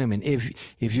talking to women.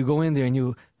 If you go in there and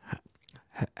you,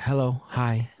 hello,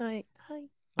 hi,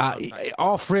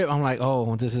 off rip, I'm like,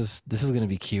 oh, this is gonna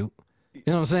be cute. You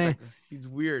know what I'm saying? He's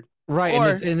weird, right?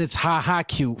 And it's ha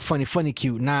cute, funny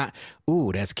cute, not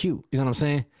ooh, that's cute. You know what I'm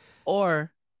saying? Or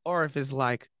if it's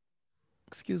like,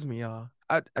 excuse me, y'all,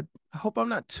 I hope I'm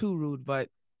not too rude, but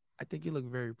I think you look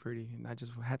very pretty, and I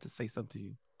just had to say something to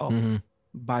you. Oh,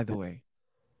 By the way,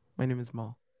 my name is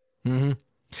Mal. Mm-hmm.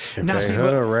 If now, see,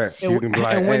 arrest, you can be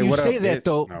like, and when hey, you what say up, that,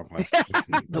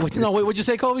 bitch? though, no, wait, what'd you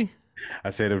say, Kobe? I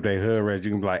said if they hood arrest,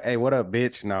 you can be like, hey, what up,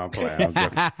 bitch? No, I'm playing.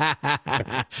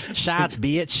 Shots,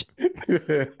 bitch.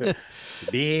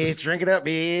 Bitch, drink it up,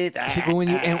 bitch. See, but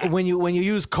when you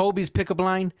use Kobe's pickup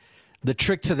line, the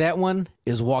trick to that one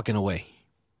is walking away.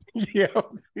 Yeah,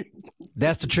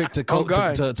 that's the trick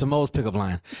to Mo's pickup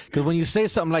line. Because when you say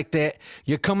something like that,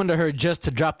 you're coming to her just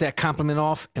to drop that compliment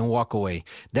off and walk away.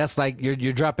 That's like you're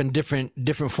dropping different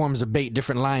forms of bait,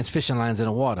 different lines, fishing lines in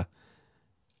the water.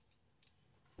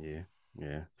 Yeah.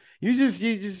 You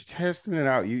just testing it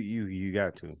out. You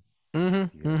got to.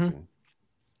 Mm-hmm.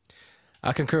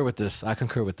 I concur with this.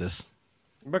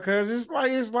 Because it's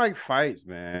like fights,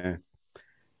 man.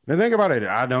 The thing about it,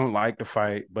 I don't like to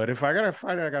fight, but if I gotta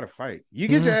fight, I gotta fight. You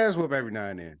get your ass whooped every now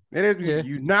and then. It is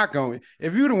you're not going.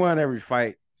 If you'd have won every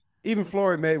fight, even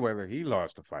Floyd Mayweather, he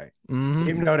lost a fight,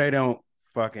 even though they don't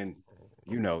fucking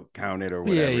count it or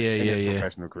whatever. In his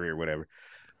professional career, whatever.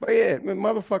 But yeah,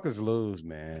 motherfuckers lose,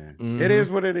 man. It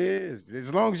is what it is.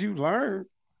 As long as you learn,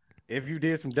 if you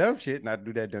did some dumb shit, not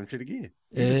do that dumb shit again.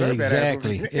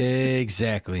 Exactly.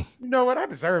 You know what? I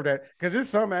deserve that because there's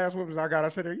some ass whoopers I got. I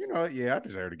said, I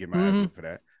deserve to get my ass whooped for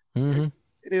that.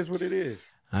 It is what it is.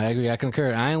 I agree. I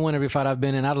concur. I ain't won every fight I've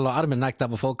been in. I'd have been knocked out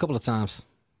before a couple of times.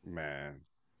 Man.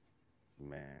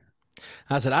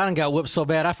 I said I done got whipped so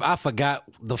bad I forgot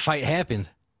the fight happened.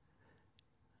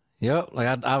 Yep.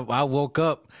 Like I woke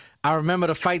up. I remember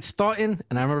the fight starting,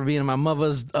 and I remember being in my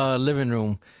mother's living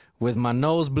room with my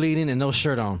nose bleeding and no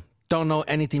shirt on. Don't know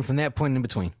anything from that point in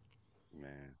between.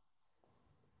 Man.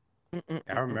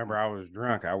 I remember I was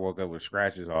drunk. I woke up with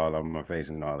scratches all over my face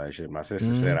and all that shit. My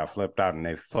sister said I flipped out and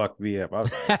they fucked me up. I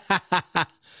was like,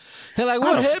 they're like,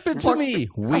 what happened to me?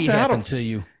 We happened to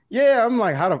you. Yeah, I'm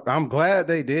like, I'm glad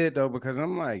they did though, because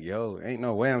I'm like, yo, ain't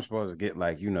no way I'm supposed to get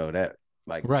like, that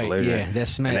like right. pleasure. Yeah,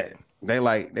 that's smack.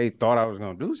 They thought I was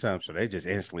gonna do something, so they just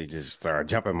instantly just started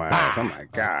jumping my ass. I'm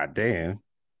like, God damn.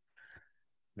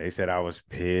 They said I was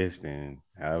pissed and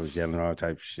I was yelling all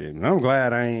type of shit. And I'm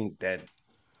glad I ain't that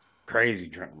crazy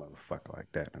drunk motherfucker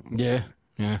like that. Yeah.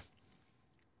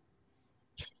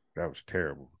 That was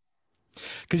terrible.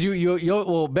 Because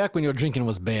you back when your drinking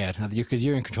was bad, because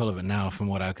you're in control of it now, from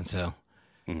what I can tell.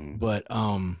 But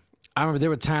I remember there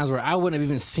were times where I wouldn't have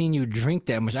even seen you drink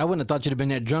that much. I wouldn't have thought you'd have been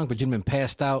that drunk, but you'd been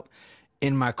passed out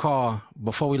in my car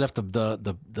before we left the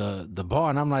bar,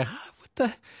 and I'm like,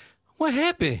 what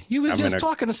happened? You was just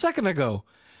talking a second ago.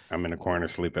 I'm in the corner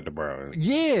asleep at the bar.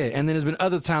 Yeah, and then there's been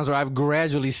other times where I've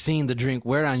gradually seen the drink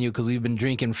wear on you because we've been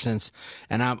drinking since.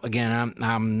 And I'm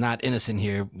not innocent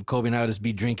here. Kobe and I would just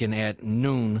be drinking at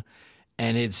noon,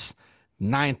 and it's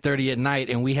 9:30 at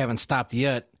night, and we haven't stopped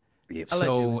yet. Yep.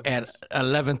 So at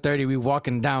 11:30, we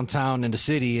walking downtown in the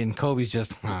city, and Kobe's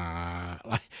just I'm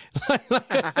like,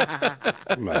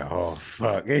 oh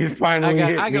fuck! He's finally.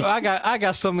 I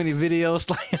got so many videos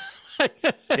like.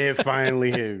 It finally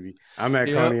hit me. I'm at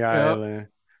Coney Island.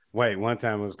 Wait, one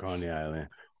time it was Coney Island.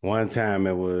 One time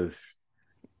it was.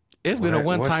 It's been a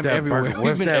one time everywhere.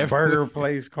 What's that burger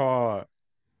place called?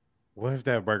 What's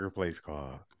that burger place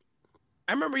called?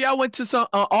 I remember y'all went to some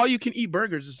all you can eat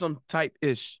burgers or some type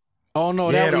ish. Oh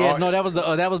no, that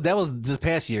was this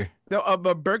past year. A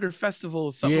burger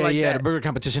festival, something like that. Yeah, the burger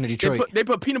competition in Detroit. They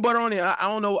put peanut butter on it. I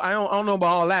don't know. I don't know about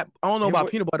all that. I don't know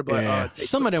about peanut butter, but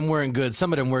some of them weren't good.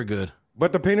 Some of them were good.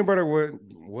 But the peanut butter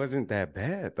wasn't that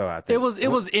bad though. I think it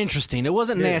was interesting. It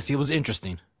wasn't nasty. It was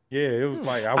interesting. Yeah, it was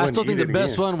like I still think the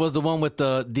best one was the one with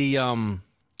the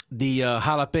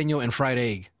jalapeno and fried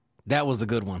egg. That was the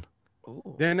good one.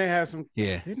 Ooh. Then they had some.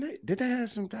 Yeah. Did they have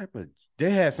some type of? They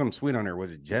had some sweet on there.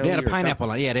 Was it jelly? They had a pineapple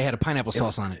on. Yeah, they had a pineapple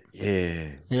sauce on it.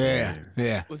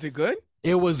 Yeah. Was it good?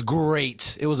 It was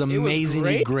great. It was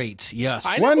amazingly great. Yes.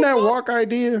 Wasn't that Walk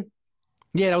idea?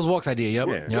 Yeah, that was Walk's idea. Yep.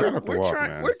 Yeah, yep.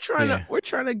 We're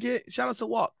trying to get shout out to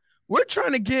Walk. We're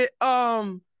trying to get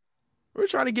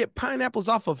pineapples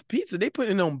off of pizza. They put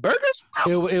it on burgers.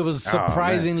 It was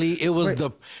surprisingly. It was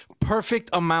the perfect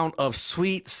amount of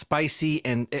sweet, spicy,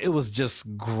 and it was just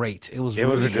great. It was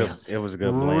a good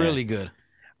blend. Really good.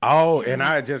 Oh, and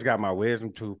I just got my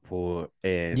wisdom tooth pulled,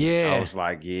 and I was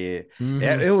like, it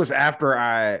was after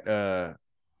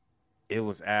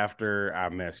I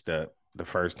messed up the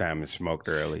first time and smoked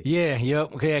early. Yeah,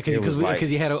 yep. Okay,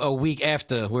 because you had a week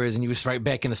after, whereas and you was right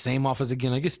back in the same office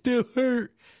again. Like it still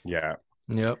hurt. Yeah.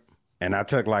 Yep. And I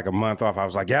took like a month off. I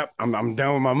was like, "Yep, I'm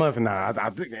done with my month now. I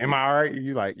think, am I all right?"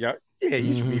 You like, "Yeah,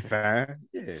 you should be fine."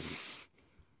 Yeah.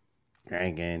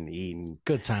 Drinking, eating.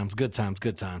 Good times.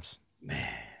 Man.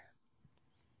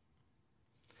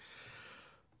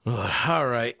 All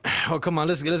right. Oh, come on.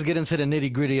 Let's get into the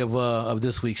nitty gritty of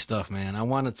this week's stuff, man. I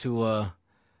wanted to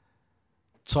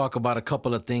talk about a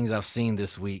couple of things I've seen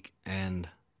this week, and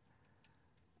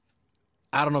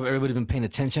I don't know if everybody's been paying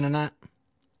attention or not.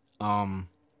 I'm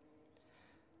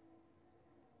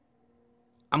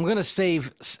gonna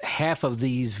save half of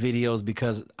these videos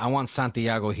because I want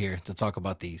Santiago here to talk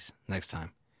about these next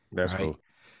time. That's cool.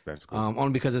 That's cool.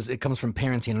 Only because it comes from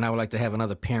parenting, and I would like to have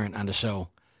another parent on the show.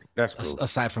 That's cool.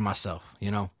 Aside from myself,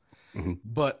 you know. Mm-hmm.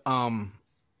 But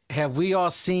have we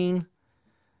all seen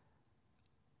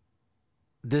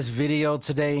this video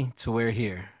today? To where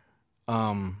here,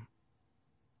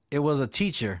 it was a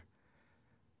teacher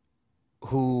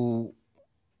who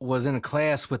was in a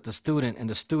class with the student, and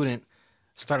the student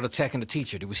started attacking the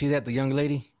teacher. Did we see that? The young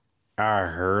lady. I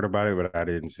heard about it, but I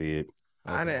didn't see it.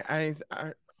 Okay. I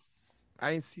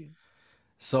didn't see it.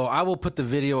 So I will put the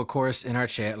video, of course, in our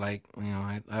chat, like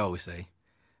I always say.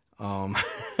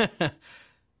 Let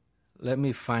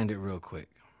me find it real quick.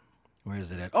 Where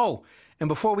is it at? Oh, and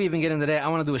before we even get into that, I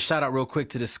want to do a shout out real quick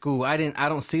to the school. I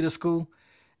don't see the school,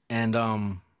 and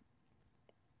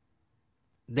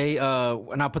they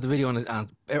and I'll put the video on.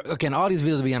 Again, all these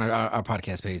videos will be on our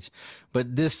podcast page.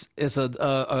 But this is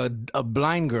a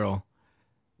blind girl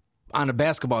on a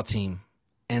basketball team.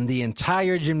 And the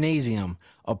entire gymnasium,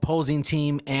 opposing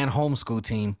team and homeschool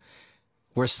team,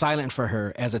 were silent for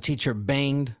her as a teacher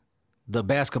banged the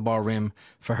basketball rim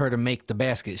for her to make the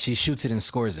basket. She shoots it and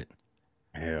scores it.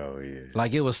 Hell yeah!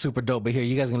 Like, it was super dope. But here,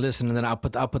 you guys can listen, and then I'll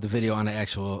put the video on the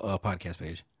actual podcast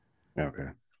page. Okay.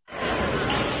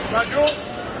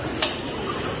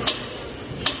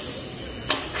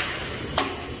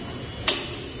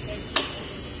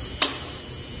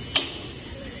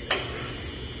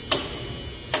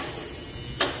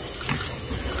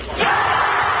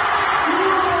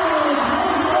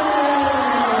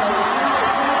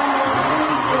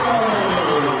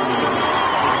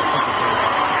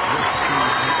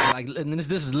 And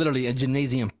this is literally a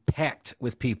gymnasium packed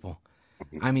with people.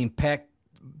 I mean, packed,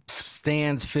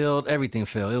 stands filled, everything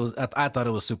filled. It was. I thought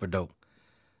it was super dope,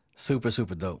 super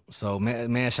dope. So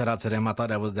man, shout out to them. I thought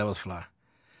that was fly.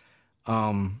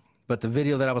 But the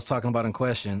video that I was talking about in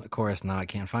question, of course, now I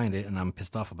can't find it, and I'm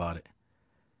pissed off about it.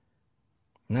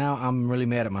 Now I'm really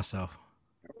mad at myself.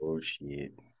 Oh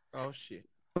shit!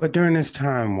 But during this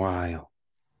time, while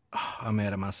I'm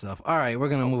mad at myself. All right, we're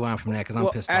gonna move on from that because I'm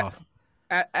pissed off.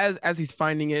 As he's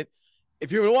finding it,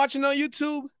 if you're watching on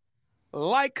YouTube,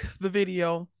 like the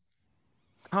video,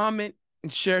 comment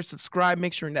and share, subscribe.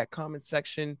 Make sure in that comment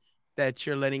section that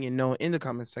you're letting it know in the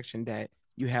comment section that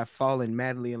you have fallen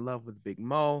madly in love with Big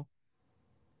Mo.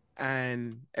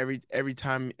 And every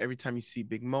time you see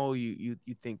Big Mo, you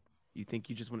think you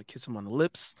just want to kiss him on the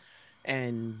lips,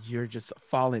 and you're just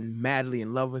falling madly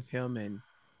in love with him. And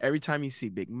every time you see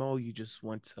Big Mo, you just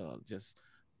want to just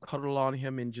cuddle on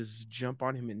him and just jump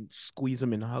on him and squeeze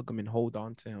him and hug him and hold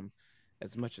on to him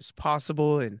as much as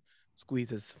possible and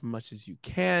squeeze as much as you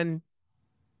can.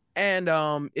 And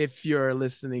if you're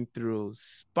listening through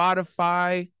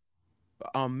Spotify,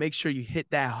 make sure you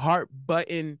hit that heart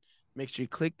button. Make sure you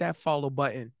click that follow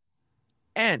button.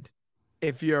 And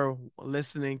if you're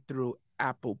listening through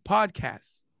Apple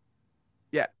Podcasts,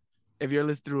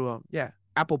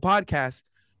 Apple Podcasts,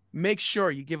 make sure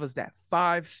you give us that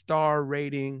 5-star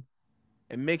rating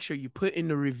and make sure you put in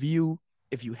the review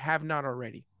if you have not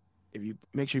already. If you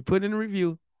make sure you put in a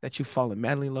review that you've fallen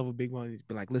madly in love with Big Mo, and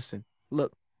be like, listen,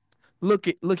 look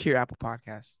here, Apple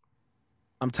Podcasts.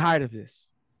 I'm tired of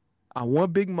this. I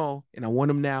want Big Mo, and I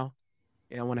want him now,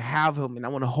 and I want to have him, and I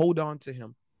want to hold on to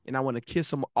him, and I want to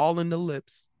kiss him all in the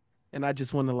lips, and I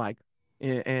just want to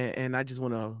and I just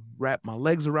want to wrap my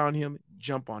legs around him,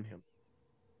 jump on him.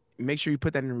 Make sure you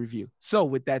put that in a review. So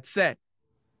with that said,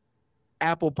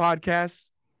 Apple Podcasts,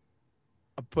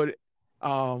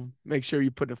 make sure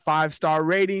you put a 5-star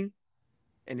rating.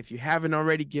 And if you haven't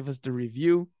already, give us the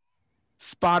review.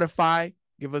 Spotify,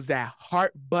 give us that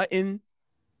heart button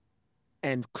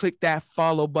and click that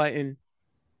follow button.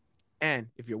 And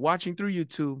if you're watching through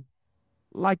YouTube,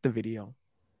 like the video,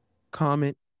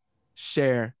 comment,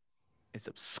 share, and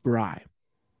subscribe.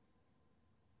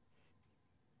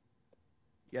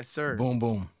 Yes, sir. Boom,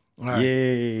 boom. All right.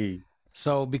 Yay.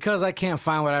 So because I can't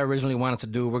find what I originally wanted to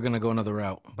do, we're going to go another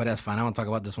route. But that's fine. I want to talk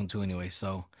about this one too anyway.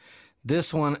 So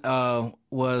this one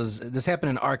this happened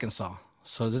in Arkansas.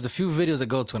 So there's a few videos that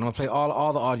go to it. I'm going to play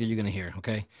all the audio you're going to hear,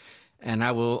 okay? And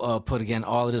I will put, again,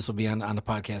 all of this will be on the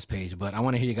podcast page. But I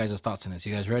want to hear you guys' thoughts on this.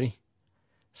 You guys ready?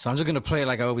 So I'm just going to play it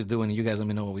like I always do, and you guys let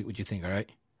me know what you think, all right?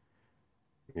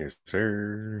 Yes,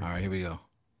 sir. All right, here we go.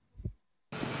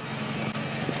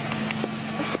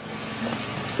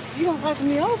 You gonna wipe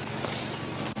me up?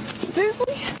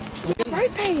 Seriously? It's my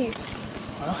birthday.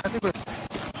 Well, happy birthday.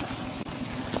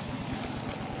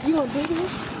 You gonna do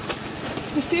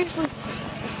this? You seriously?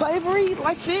 Slavery?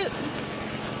 Like shit?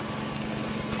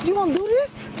 You gonna do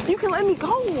this? You can let me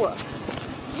go.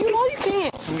 You know you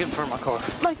can't. I'm getting for my car.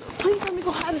 Like, please let me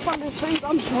go hide in front of the trees.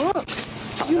 I'm drunk.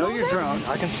 I know you're drunk.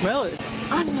 I can smell it.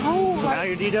 I know. So now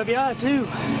you're DWI too.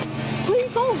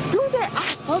 Please don't do that.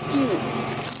 I fuck you.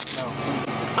 No.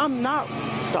 I'm not.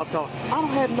 Stop talking. I don't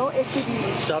have no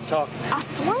STDs. Stop talking. I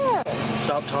swear.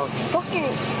 Stop talking.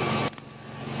 Fucking.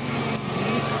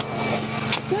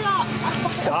 Stop.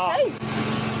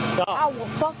 Stop. I will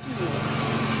fuck you.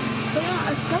 Can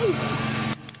I escape?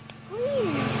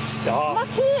 Please. Stop. My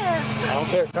kids. I don't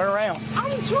care. Turn around.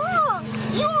 I'm drunk.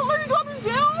 You won't let me go to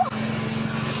jail?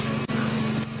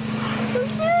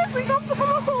 Seriously, come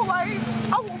through. Like,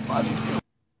 I will fuck you.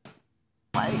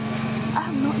 Like, I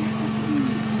have no STDs.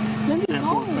 Let me go.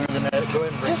 Go ahead and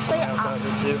bring Just say outside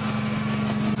here too.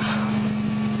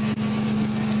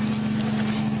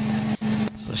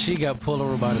 So she got pulled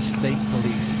over by the state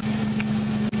police,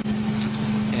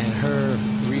 and her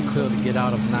recoil to get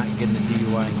out of not getting the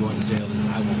DUI and going to jail is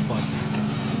I will fuck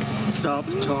you. Stop I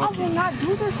talking. will not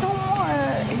do this no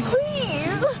more.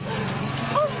 Please.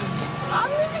 I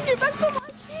need to get back to my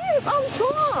kids. I'm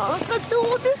drunk.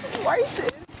 Dude, this is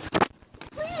racist.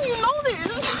 Please, you know this.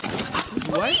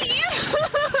 What?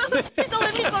 Please don't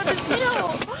let me go to jail.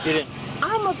 Get in.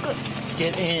 I'm a good.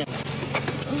 Get in.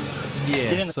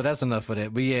 Yeah, so that's enough of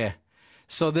that. But yeah,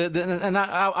 so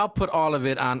I'll put all of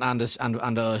it on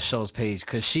the show's page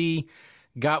because she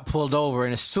got pulled over,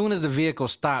 and as soon as the vehicle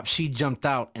stopped, she jumped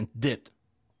out and dipped.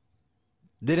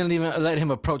 Didn't even let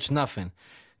him approach nothing.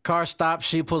 Car stopped,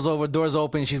 she pulls over, doors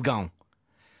open, she's gone.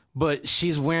 But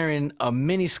she's wearing a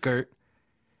mini skirt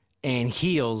and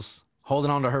heels, holding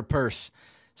onto her purse.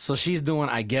 So she's doing,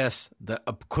 I guess, the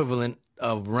equivalent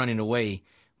of running away,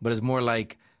 but it's more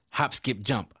like hop, skip,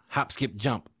 jump, hop, skip,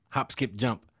 jump, hop, skip,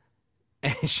 jump.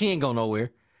 And she ain't going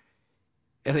nowhere.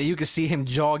 And then you can see him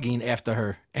jogging after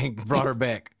her and brought her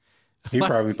back. He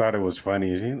probably thought it was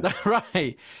funny.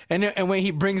 Right. And when he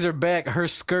brings her back, her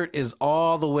skirt is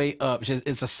all the way up.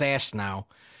 It's a sash now.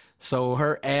 So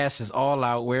her ass is all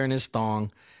out wearing his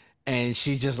thong. And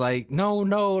she's just like, no,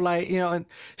 like, you know, and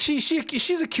she's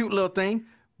a cute little thing.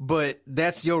 But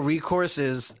that's your recourse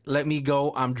is let me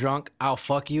go. I'm drunk. I'll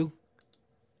fuck you.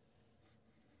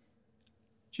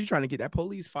 She's trying to get that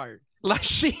police fired. Like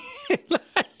she,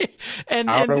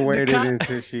 I would have waited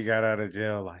until she got out of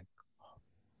jail. Like,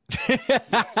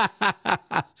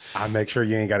 I'll make sure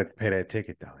you ain't got to pay that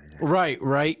ticket though.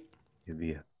 Right.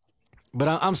 Yeah. But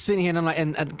I'm sitting here and I'm like,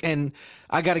 and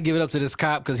I got to give it up to this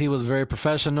cop because he was very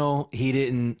professional. He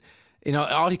didn't, you know,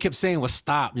 all he kept saying was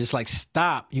stop, just like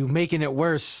stop. You making it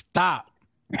worse. Stop.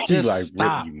 Just like,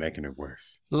 stop. You making it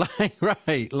worse. Like,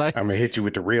 right. Like, I'm gonna hit you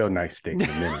with the real nice stick in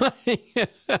a minute.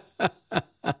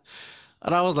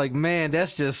 And I was like, man,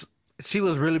 that's just, she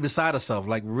was really beside herself,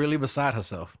 like really beside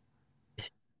herself.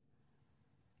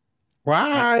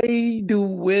 Why do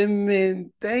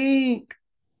women think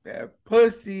that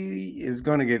pussy is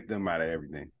gonna get them out of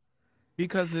everything?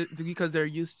 Because they're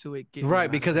used to it. Right,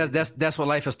 because that's what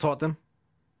life has taught them.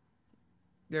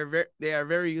 They are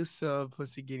very used to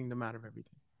pussy getting them out of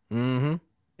everything. Mm-hmm.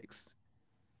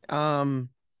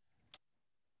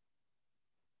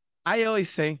 I always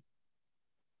say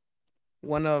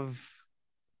one of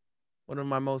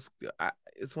my most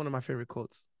it's one of my favorite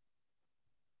quotes.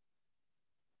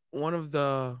 One of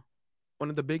the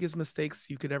biggest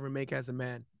mistakes you could ever make as a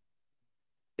man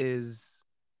is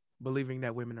believing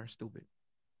that women are stupid.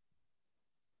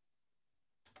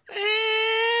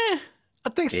 I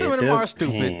think some of them are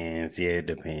stupid. Yeah, it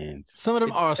depends. Some of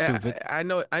them are stupid. I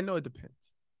know it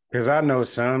depends. Because I know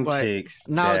some chicks.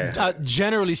 Now,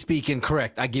 generally speaking,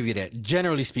 correct. I give you that.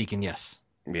 Generally speaking, yes.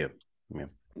 Yeah.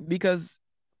 Because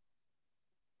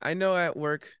I know at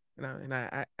work, and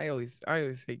I always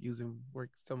hate using work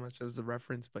so much as a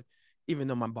reference, but even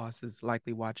though my boss is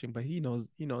likely watching, but he knows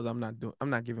I'm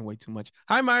not giving away too much.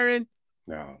 Hi, Myron.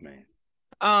 No, man.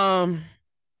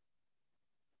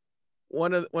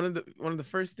 One of the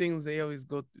first things they always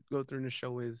go through in the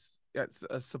show is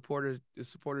a supporter. The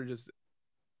supporter just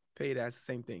paid as the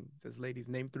same thing. It says, "Ladies,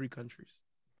 name 3 countries."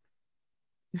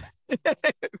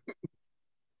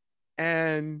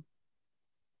 And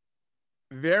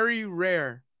very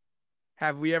rare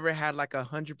have we ever had like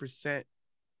 100%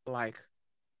 like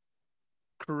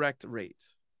correct rate.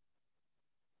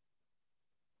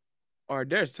 Or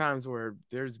there's times where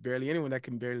there's barely anyone that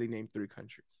can barely name 3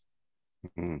 countries.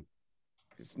 Mm-hmm.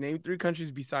 Just name 3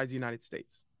 countries besides the United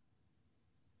States.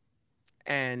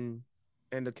 and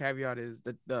the caveat is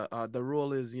that the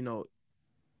rule is, you know,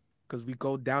 because we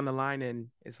go down the line and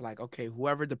it's like, okay,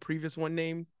 whoever the previous one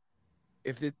named,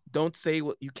 if it don't say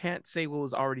what, you can't say what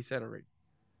was already said already.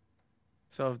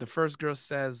 So if the first girl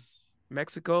says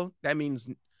Mexico, that means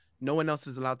no one else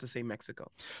is allowed to say Mexico.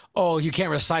 Oh, you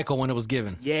can't recycle when it was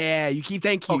given. Yeah, you keep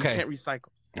thank you. Okay. You can't recycle.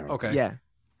 Okay. Yeah.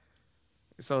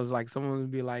 So it's like someone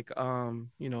would be like,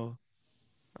 you know,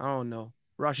 I don't know,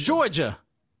 Russia, Georgia.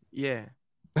 Yeah.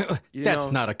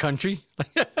 That's not a country.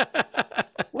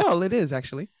 Well, it is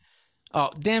actually. Oh,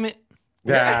 damn it.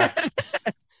 Yeah.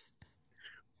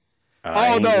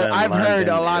 Although England, I've heard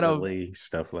London, a lot Italy,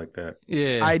 stuff like that.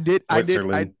 Yeah.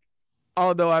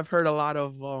 Although I've heard a lot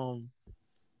of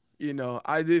you know,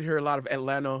 I did hear a lot of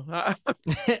Atlanta.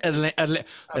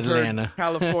 Atlanta.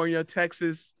 California,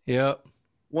 Texas. Yep.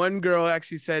 One girl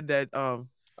actually said that I'm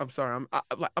sorry,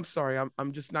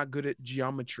 I'm just not good at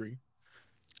geometry.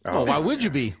 Oh, why would you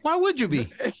be? Why would you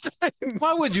be?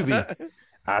 Why would you be?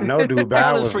 I know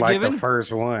Dubai was like the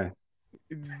first one.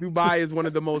 Dubai is one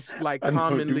of the most like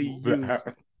commonly used.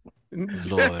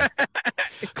 Lord.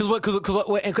 Because what's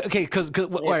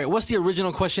the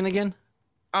original question again?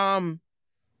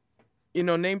 You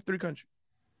know, name 3 countries.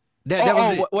 That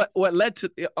was it. What led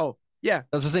to? Oh, yeah.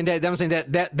 I was saying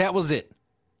that was it.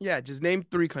 Yeah, just name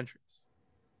 3 countries.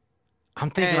 I'm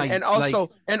thinking and also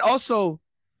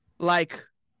like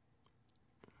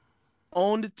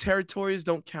owned territories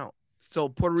don't count. So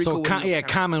Puerto Rico. So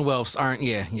commonwealths aren't.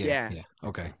 Yeah.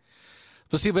 Okay.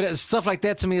 But see, stuff like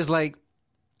that to me is like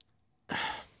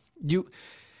you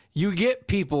get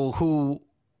people who,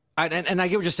 and I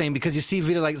get what you're saying, because you see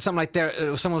video like something like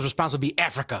that. Someone's response would be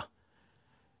Africa,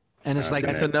 and it's like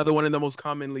that's another one of the most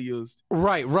commonly used.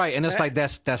 Right, and it's like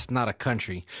that's not a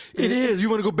country. It is. You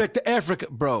want to go back to Africa,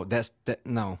 bro?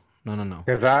 No.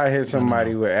 Because I hit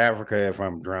somebody with Africa if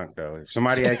I'm drunk, though. If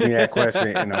somebody asks me that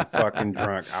question and I'm fucking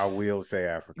drunk, I will say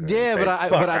Africa. Yeah, but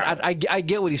I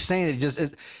get what he's saying.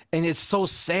 And it's so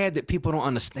sad that people don't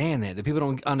understand that people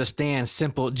don't understand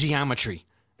simple geometry.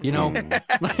 You know,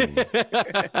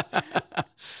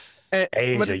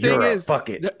 Asia, Europe,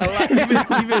 fuck it.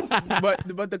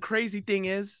 But the crazy thing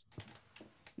is,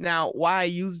 now why I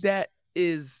use that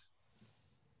is,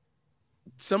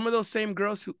 some of those same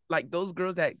girls who, like those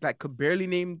girls that could barely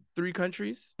name 3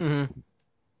 countries. Mm-hmm.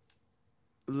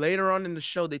 Later on in the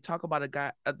show, they talk about a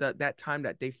guy that time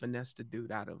that they finessed a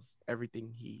dude out of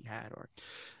everything he had, or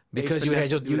because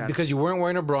you weren't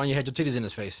wearing a bra and you had your titties in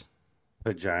his face.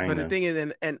 Vagina. But the thing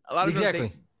is, and a lot of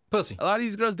girls, pussy. A lot of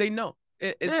these girls, they know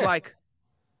it's like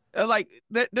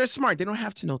they're smart. They don't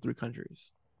have to know 3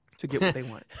 countries to get what they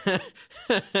want.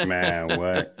 Man,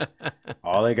 what?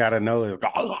 All they gotta know is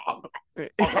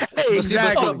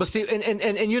exactly. But see,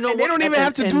 and you know, and they don't even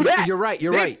have to do that. You're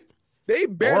right. They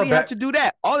barely have to do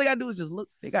that. All they gotta do is just look.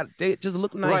 They just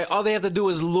look nice. Right. All they have to do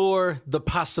is lure the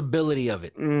possibility of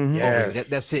it. Mm-hmm. Yes.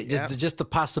 That's it. Just the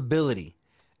possibility.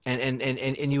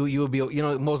 And you will be, you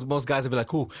know, most guys will be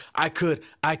like, "Ooh, I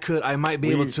might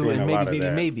be able to, and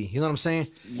maybe." You know what I'm saying?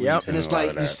 Yep. And it's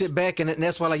like you sit back, and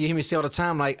that's why, like, you hear me say all the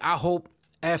time, like, I hope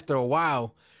after a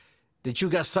while that you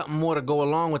got something more to go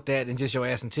along with that than just your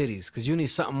ass and titties, because you need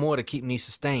something more to keep me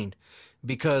sustained.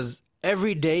 Because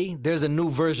every day there's a new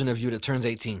version of you that turns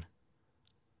 18.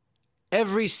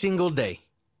 Every single day,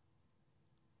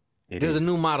 there's a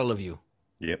new model of you.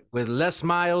 Yep. With less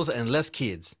miles and less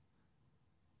kids.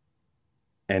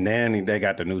 And then they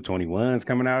got the new 21s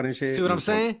coming out and shit. See what I'm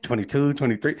saying? 22,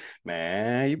 23.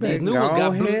 Man, you better these new ones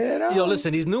got Yo,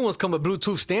 listen, these new ones come with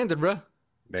Bluetooth standard, bro.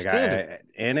 They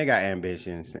got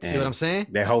ambitions. See what I'm saying?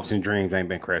 Their hopes and dreams ain't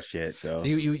been crushed yet. So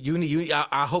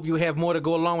I hope you have more to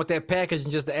go along with that package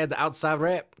than just to add the outside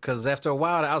wrap, because after a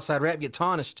while the outside wrap get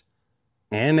tarnished.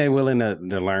 And they willing to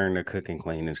learn to cook and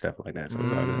clean and stuff like that. So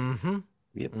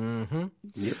Yep. Mm-hmm.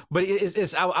 Yep. But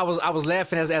I was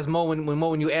laughing as Mo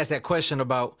when you asked that question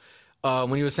about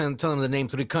when you were telling them to name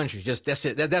 3 countries. Just that's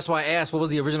it. That's why I asked what was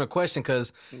the original question,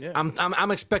 because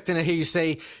I'm expecting to hear you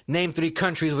say name 3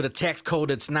 countries with a tax code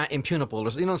that's not impunable.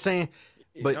 You know what I'm saying?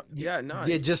 But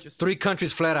just 3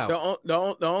 countries flat out.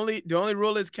 The only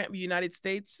rule is can't be United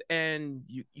States, and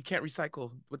you can't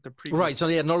recycle with the previous. Right. So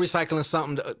no recycling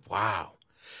something. Wow.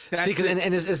 See,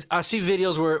 I see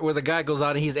videos where the guy goes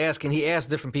out and he asks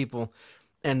different people,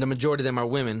 and the majority of them are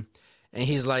women, and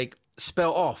he's like,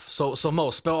 spell off. So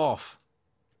Mo, spell off.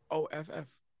 OFF.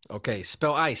 Okay,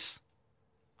 spell ice.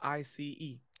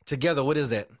 ICE. Together, what is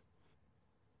that?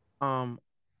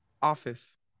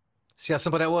 Office. See how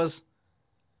simple that was?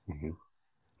 Mm-hmm.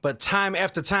 But time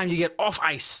after time, you get off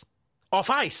ice. Off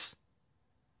ice.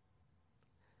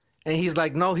 And he's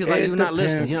like, no, he's like, you're not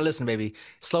listening. You're not listening, baby.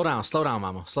 Slow down,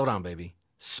 mama. Slow down, baby.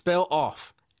 Spell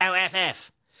off.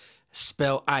 OFF.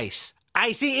 Spell ice.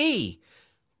 ICE.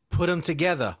 Put them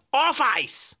together. Off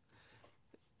ice.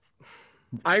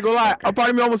 I ain't gonna lie. A part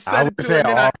of me almost said it too,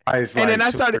 and then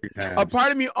I started. A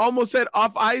part of me almost said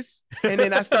off ice, and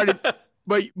then I started.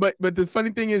 but the funny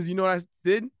thing is, you know what I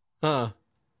did? I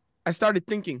started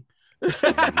thinking. Because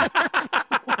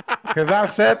I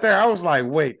sat there, I was like,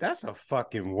 "Wait, that's a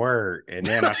fucking word," and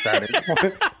then I started.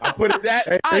 I put it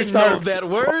that. I know that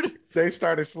word. They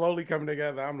started slowly coming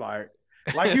together. I'm like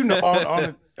you know,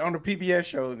 on the PBS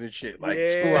shows and shit, like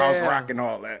Schoolhouse Rock and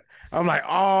all that. I'm like,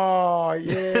 oh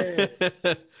yeah.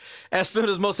 As soon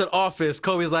as Mo said office,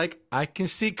 Kobe's like, I can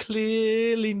see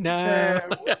clearly now.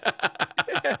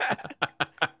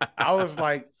 I was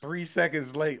like 3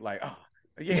 seconds late, like, oh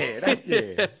yeah, that's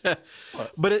yeah.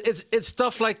 But it's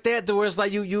stuff like that to where it's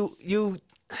like you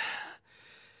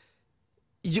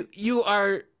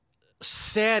are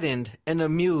saddened and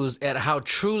amused at how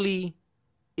truly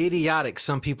idiotic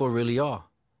some people really are.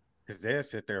 Because they'll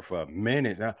sit there for a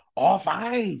minute. Off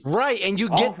ice. Right. And you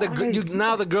get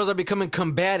now the girls are becoming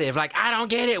combative. Like, I don't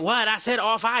get it. What? I said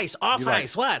off ice. Off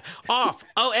ice. What? Off.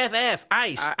 OFF.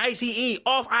 Ice. ICE.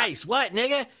 Off ice. What,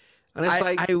 nigga? And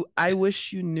it's I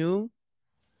wish you knew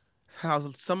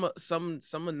how some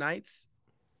nights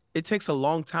it takes a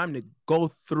long time to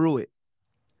go through it.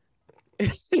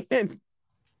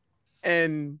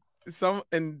 and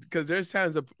because there's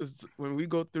times when we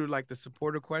go through like the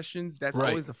supporter questions, that's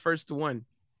always the first one.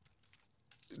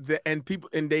 And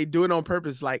they do it on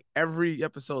purpose. Like every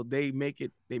episode, they make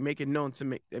it known to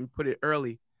make and put it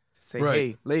early to say,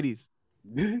 hey, ladies,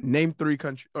 name 3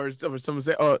 countries, or someone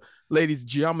say, oh, ladies,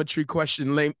 geometry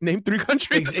question, name 3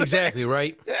 countries. Exactly,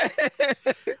 right.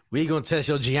 We gonna test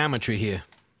your geometry here.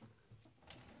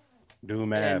 Do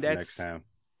math next time.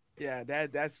 Yeah,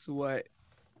 that's what.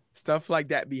 Stuff like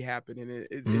that be happening.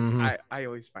 I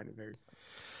always find it very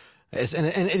fun.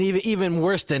 And even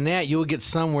worse than that, you'll get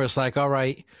somewhere it's like, all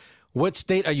right, what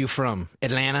state are you from?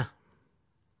 Atlanta?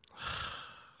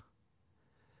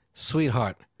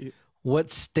 Sweetheart, what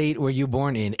state were you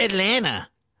born in? Atlanta.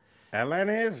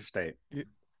 Atlanta is a state.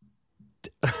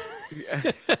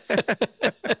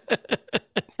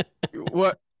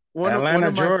 What?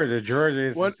 Georgia. Georgia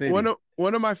is a city.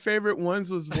 One of my favorite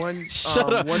ones was one.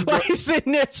 Shut up! Why are you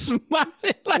sitting there smiling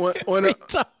like a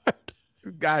retard?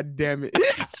 God damn it!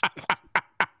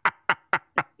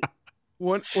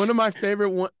 one of my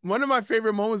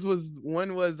favorite moments was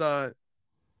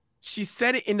she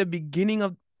said it in the beginning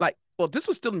of this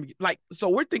was still so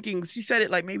we're thinking she said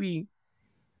it like maybe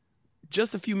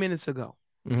just a few minutes ago,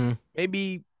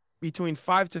 maybe between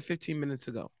 5 to 15 minutes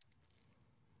ago.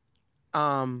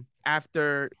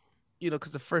 After,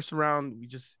 because the first round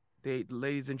the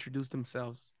ladies introduced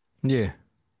themselves. Yeah.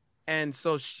 And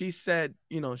so she said,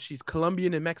 she's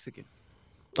Colombian and Mexican.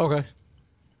 Okay.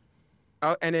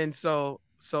 And then so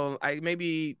I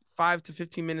maybe 5 to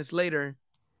 15 minutes later,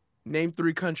 name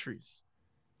 3 countries.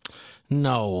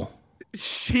 No.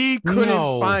 She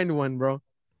couldn't find one, bro.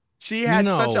 She had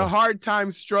such a hard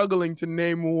time struggling to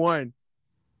name one.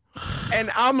 And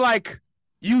I'm like,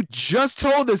 you just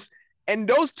told us. And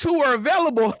those 2 are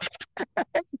available.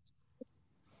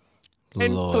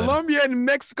 And Colombia and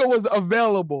Mexico was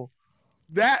available.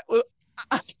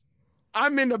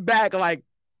 I'm in the back like,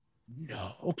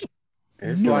 no.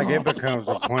 It's like it becomes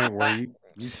a point where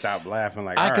you stop laughing.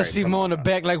 Like I can see Mo in the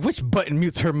back like, which button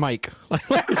mutes her mic? Like,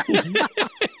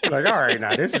 all right,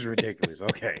 now this is ridiculous.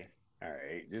 Okay. All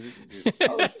right.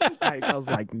 I was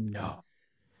like, no.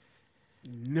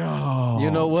 No.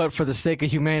 You know what? For the sake of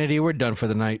humanity, we're done for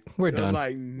the night. We're done.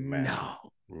 Like, no.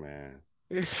 Man.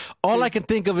 All I can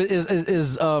think of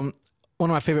is one of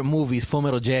my favorite movies, Full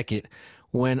Metal Jacket,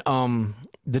 when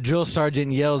the drill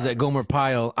sergeant yells at Gomer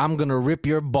Pyle, I'm going to rip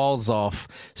your balls off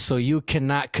so you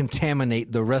cannot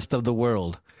contaminate the rest of the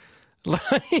world.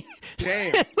 Like,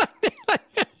 damn.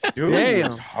 Dude,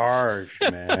 it's harsh,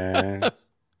 man.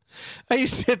 And you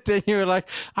sit there and you're like,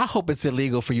 I hope it's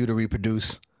illegal for you to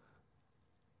reproduce.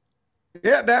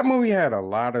 Yeah, that movie had a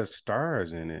lot of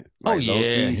stars in it. Like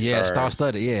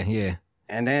star-studded, yeah.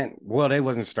 And then, they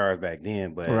wasn't stars back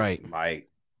then, but like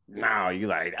now you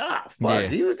like, fuck,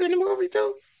 he was in the movie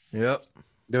too. Yep.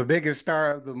 The biggest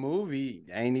star of the movie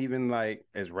ain't even like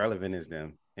as relevant as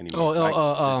them anymore.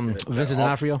 Vincent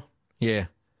D'Onofrio. Yeah.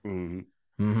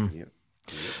 Yep.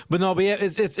 But yeah,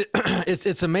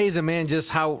 it's amazing, man. Just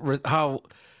how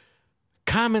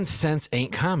common sense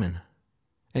ain't common.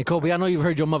 And Kobe, I know you've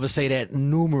heard your mother say that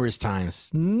numerous times.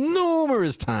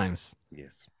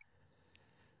 Yes.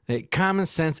 Like, common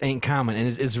sense ain't common,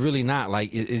 and it's really not.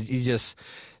 Like you just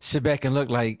sit back and look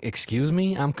like, excuse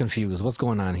me, I'm confused. What's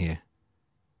going on here?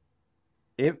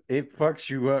 It fucks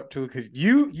you up too, because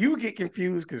you get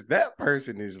confused because that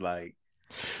person is like.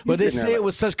 But they say it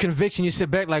with such conviction. You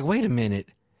sit back like, wait a minute,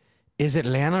 is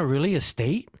Atlanta really a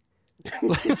state?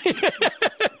 You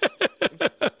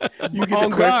get the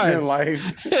question in life.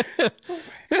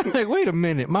 Like, wait a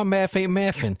minute, my math ain't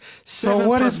mathing. So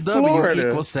what is Florida?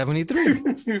 Equals 73.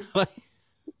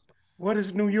 What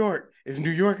is New York? Is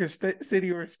New York a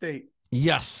city or a state?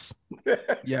 Yes.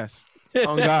 Yes.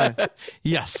 Oh God.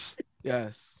 Yes.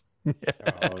 Yes.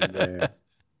 Oh man.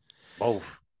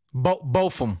 Both.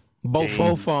 Both them. Both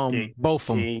of them. Both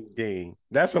of them. Ding, ding.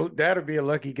 That'll be a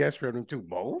lucky guess for them too.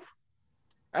 Both.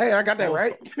 Hey, I got that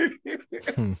right.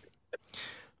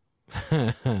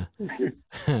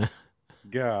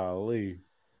 Golly.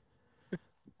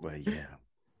 But yeah.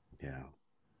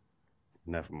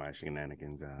 Enough of my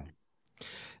shenanigans.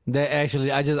 That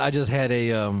actually, I just had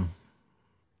a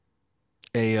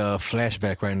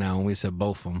flashback right now when we said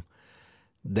both of them.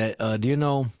 That do you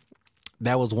know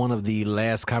that was one of the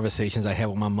last conversations I had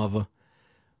with my mother?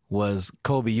 Was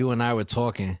Kobe, you and I were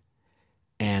talking,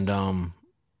 and I'd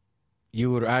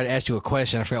asked you a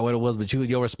question. I forgot what it was, but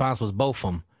your response was both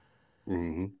of them.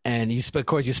 Mm-hmm. And of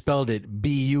course, you spelled it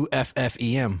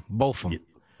Buffem, both of them.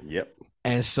 Yep.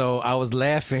 And so I was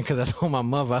laughing because I told my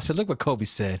mother, I said, look what Kobe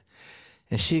said.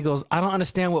 And she goes, I don't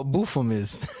understand what Buffem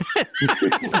is.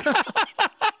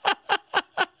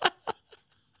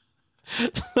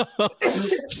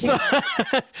 so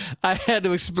I had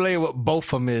to explain what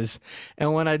Botham is.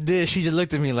 And when I did, she just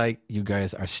looked at me like, you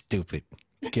guys are stupid.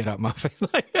 Get out my face.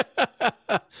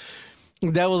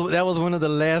 That was one of the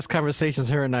last conversations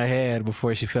her and I had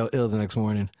before she fell ill the next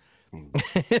morning.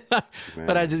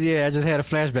 But I just had a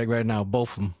flashback right now.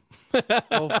 Both of them.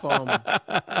 Both of them.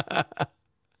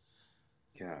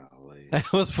 Golly.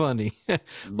 That was funny.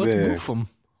 What's Boofum?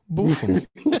 Boofum.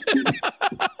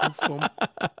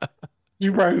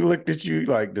 You probably looked at you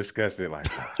like disgusted, like.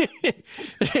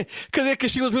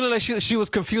 Because she was really like she was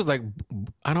confused, like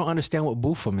I don't understand what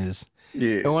Boofum is.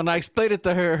 Yeah. And when I explained it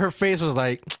to her, her face was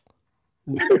like.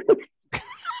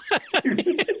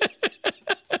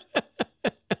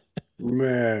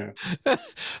 Man,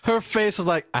 her face was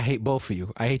like, I hate both of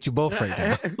you. I hate you both right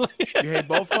now. You hate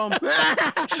both of them?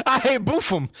 I hate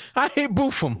Boofum. I hate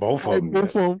Boofum. Both of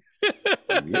them.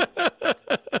 Yep.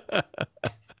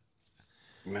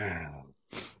 Man.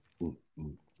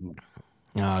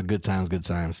 Ah, good times, good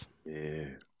times. Yeah.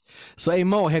 So, hey,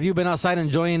 Mo, have you been outside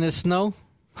enjoying this snow?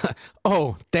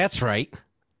 Oh, that's right.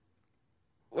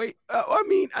 Wait, I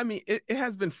mean, it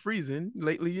has been freezing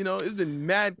lately. You know, it's been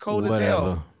mad cold as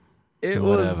hell. It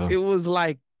was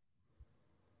like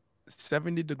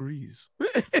 70 degrees.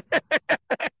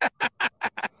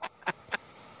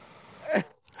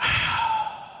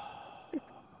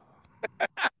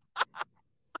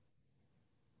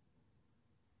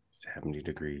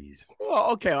 $70.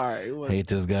 Well, okay, all right. Hate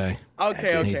this guy.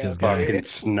 Okay. Hate this guy. Fucking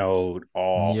snowed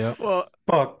all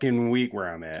fucking week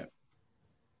where I'm at.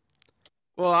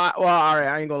 Well, all right.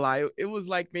 I ain't gonna lie. It was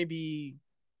like maybe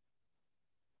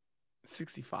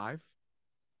 65.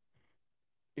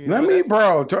 Let me,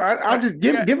 bro. I just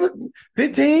give it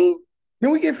 15. Can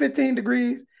we get 15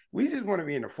 degrees? We just want to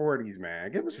be in the 40s,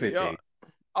 man. Give us 15.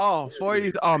 Oh,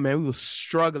 40s. Oh man, we was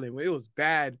struggling. It was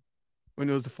bad when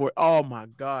it was the 40. Oh my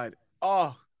god.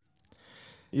 Oh.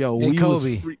 Yo, hey,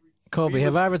 Kobe,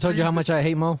 have I ever told you how much I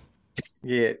hate Mo?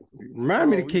 Yeah, remind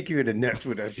me to kick you in the nuts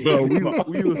with us. Bro,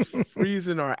 we was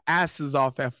freezing our asses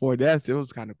off at 40. It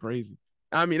was kind of crazy.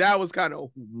 I mean, that was kind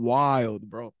of wild,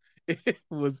 bro.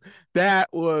 That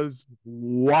was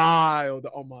wild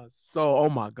on my soul. Oh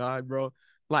my god, bro.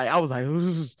 Like I was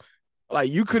like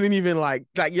you couldn't even like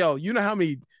yo, you know how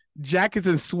many jackets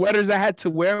and sweaters I had to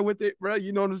wear with it, bro?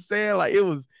 You know what I'm saying? Like it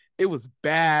was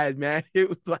bad, man. It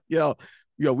was like yo,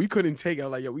 we couldn't take it.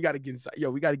 I'm like, yo, we gotta get inside. Yo,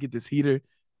 we gotta get this heater.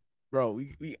 Bro,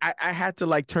 I had to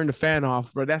like turn the fan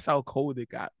off, bro. That's how cold it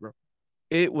got, bro.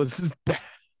 It was bad.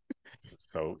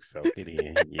 Soak it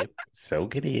in. Yep.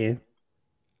 Soak it in.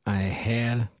 I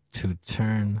had to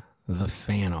turn the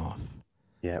fan off.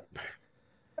 Yep.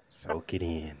 Soak it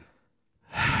in.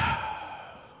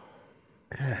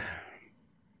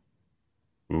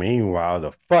 Meanwhile,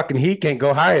 the fucking heat can't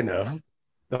go high enough.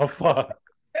 The fuck?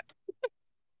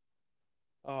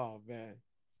 Oh, man.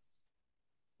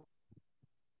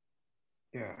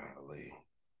 Golly.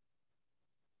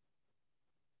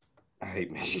 I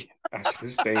hate Michigan. I should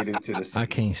have stayed in Tennessee. I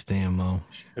can't stand Mo.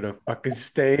 Should have fucking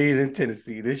stayed in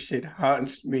Tennessee. This shit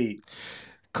haunts me.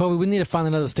 Kobe, we need to find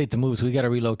another state to move, so we got to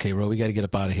relocate, bro. We got to get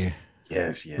up out of here.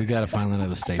 Yes. We gotta find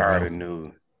another state. Start bro.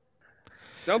 anew.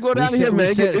 Don't go down here,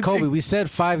 man. Kobe, we said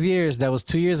 5 years. That was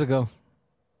 2 years ago.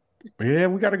 Yeah,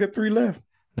 we got a good 3 left.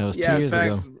 That was 2 years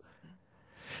ago.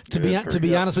 To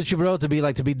be honest with you, bro, to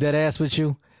be dead ass with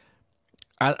you,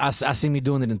 I see me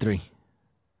doing it in 3.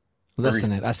 Less than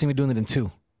that. I see me doing it in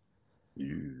 2.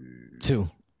 2.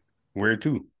 Where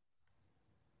 2?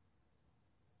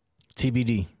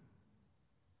 TBD.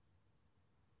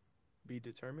 Be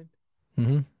determined.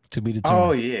 To be determined.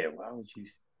 Oh yeah. Why would you?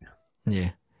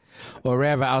 Yeah. Or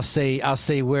rather, I'll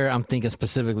say where I'm thinking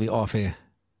specifically off here.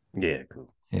 Yeah.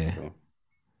 Cool. Yeah. Cool.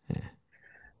 Yeah.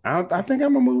 I think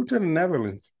I'm gonna move to the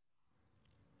Netherlands.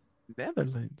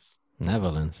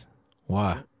 Netherlands.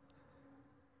 Why?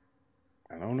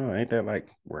 I don't know. Ain't that like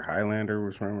where Highlander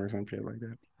was from or some shit like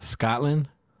that? Scotland.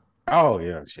 Oh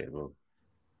yeah, shit. Well,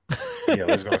 yeah,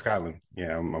 let's go to Scotland.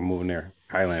 Yeah, I'm moving there.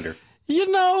 Highlander. You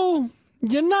know,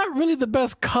 you're not really the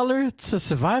best color to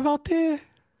survive out there.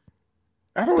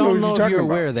 I don't know if you're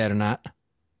aware of that or not.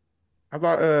 I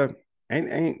thought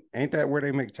ain't that where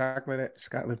they make chocolate at,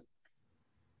 Scotland?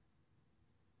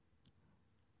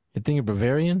 You think you're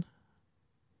Bavarian?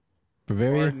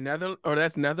 Bavaria? Or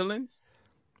that's Netherlands?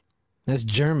 That's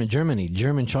Germany.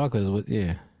 German chocolate is what,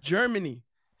 yeah. Germany.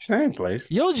 Same place.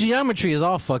 Your geometry is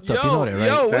all fucked up. You know that, right?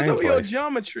 Yo, what's up with your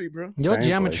geometry, bro? Your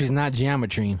geometry is not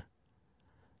geometry.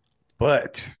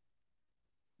 But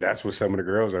that's what some of the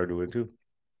girls are doing too.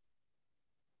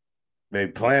 They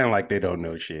playing like they don't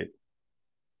know shit.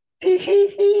 Bro,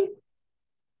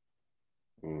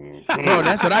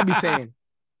 that's what I be saying.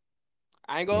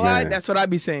 I ain't gonna lie, that's what I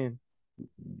be saying.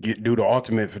 Do the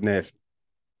ultimate finesse.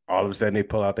 All of a sudden they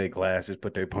pull out their glasses,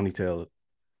 put their ponytail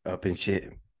up and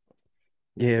shit.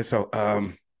 Yeah, so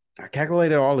I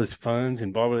calculated all his funds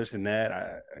and blah, blah, this and that.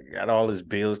 I got all his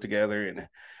bills together and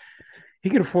he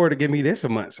can afford to give me this a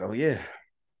month. So yeah,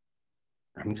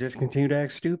 I'm just continue to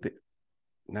act stupid.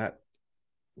 Not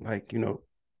like, You're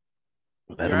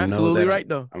absolutely right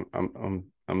though.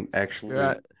 I'm actually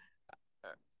right.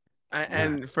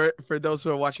 And for those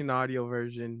who are watching the audio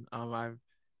version,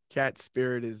 Cat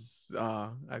Spirit is I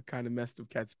kind of messed up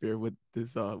Cat Spirit with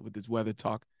this weather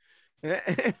talk.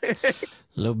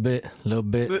 little bit. All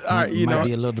right, might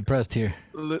be a little depressed here.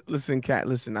 Listen, Cat.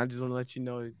 Listen, I just want to let you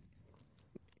know.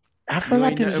 I feel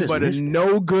like it's just but a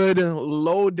no good,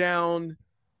 low down,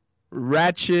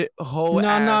 ratchet hoe.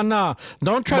 No.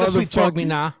 Don't try to sweet talk me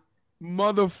now.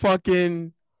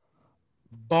 Motherfucking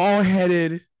bald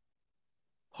headed,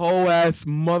 hoe ass,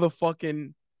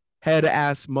 motherfucking head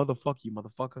ass,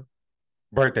 motherfucker.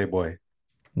 Birthday boy.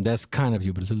 That's kind of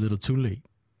you, but it's a little too late.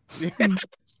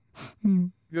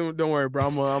 Don't worry,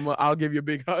 bro. I'll give you a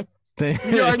big hug.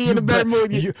 You're already in a bad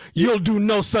mood. You'll do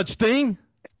no such thing.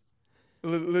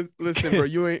 Listen, bro.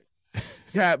 You ain't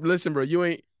Cap. Listen, bro. You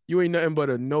ain't nothing but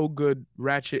a no good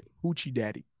ratchet hoochie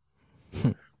daddy.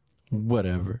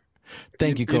 Whatever.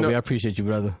 Thank you, Kobe. I appreciate you,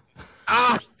 brother.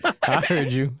 I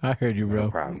heard you,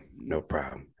 bro. No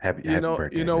problem. Happy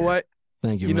birthday. You know what?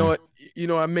 Thank you. You know what?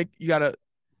 You gotta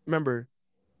remember.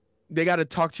 They gotta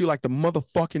talk to you like the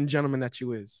motherfucking gentleman that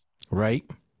you is. Right.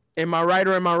 Am I right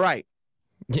or am I right?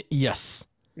 Yes.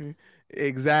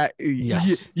 Exactly.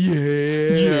 Yes. Yeah.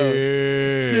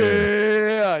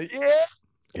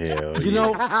 You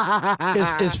know,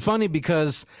 it's funny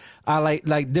because I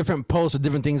like different posts or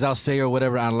different things I'll say or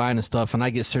whatever online and stuff, and I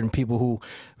get certain people who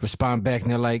respond back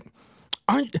and they're like,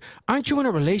 "Aren't you in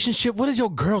a relationship? What does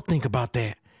your girl think about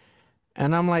that?"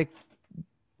 And I'm like,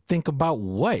 "Think about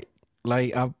what?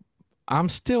 Like, I'm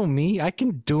still me. I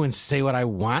can do and say what I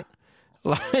want.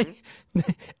 Like,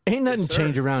 ain't nothing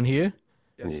change around here."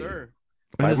 Yes, sir.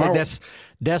 And it's like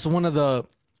that's one of the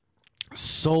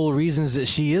sole reasons that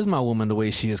she is my woman the way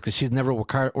she is, because she's never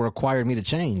required me to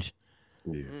change.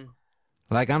 Yeah.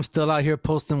 Like, I'm still out here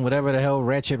posting whatever the hell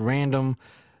ratchet, random,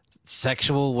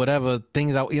 sexual, whatever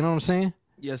things out. You know what I'm saying?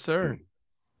 Yes, sir.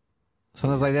 So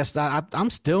I was like, I'm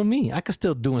still me. I can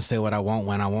still do and say what I want,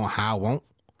 when I want, how I want.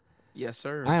 Yes,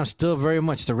 sir. I am still very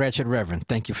much the ratchet reverend.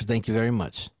 Thank you very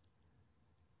much.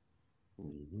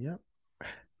 Yep.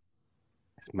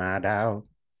 It's my dog.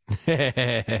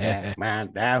 My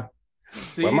dog.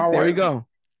 See, there we go.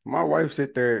 My wife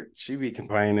sit there, she be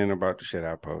complaining about the shit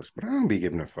I post, but I don't be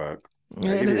giving a fuck.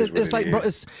 Yeah, it's like, bro,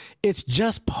 it's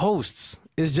just posts.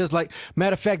 It's just like,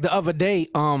 matter of fact, the other day,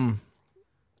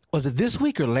 was it this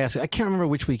week or last week? I can't remember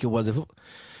which week it was.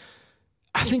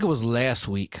 I think it was last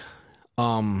week.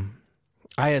 I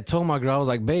had told my girl, I was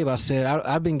like, babe, I said,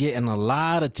 I've been getting a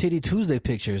lot of Titty Tuesday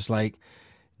pictures. Like,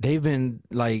 they've been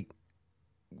like,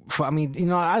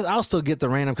 I'll still get the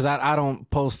random, because I don't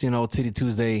post, Titty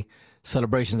Tuesday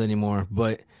celebrations anymore.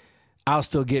 But I'll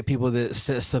still get people that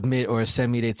submit or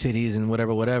send me their titties and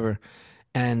whatever.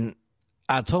 And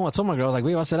I told my girl, like,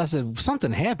 I said,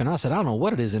 something happened. I said, I don't know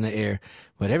what it is in the air,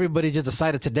 but everybody just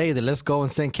decided today that let's go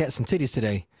and send Kat some titties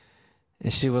today.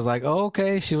 And she was like, oh,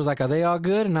 okay. She was like, are they all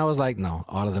good? And I was like, no,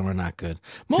 all of them are not good.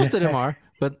 Most of them are,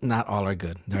 but not all are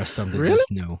good. There are some that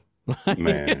just no.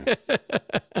 Man.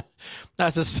 I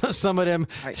said, some of them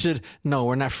no,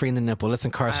 we're not freeing the nipple. Let's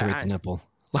incarcerate the nipple.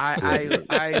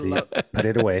 I love. Put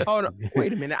it away. Hold on,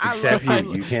 wait a minute. Except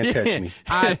you can't touch me.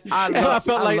 I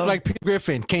felt like Peter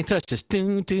Griffin. Can't touch this.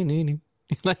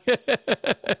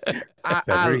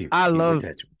 I love.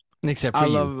 Except for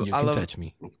you can touch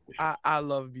me. I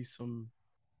love me some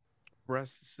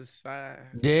breast society.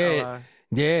 Yeah.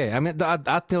 I mean,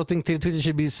 I still think titties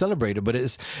should be celebrated, but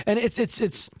it's.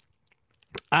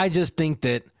 I just think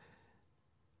that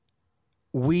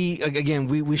we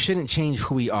shouldn't change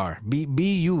who we are.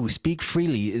 Be you. Speak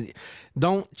freely.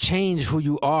 Don't change who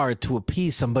you are to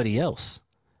appease somebody else.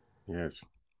 Yes.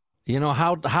 You know,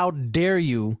 how dare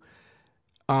you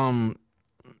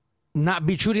not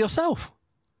be true to yourself?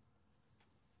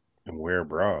 And wear a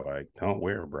bra. Like, don't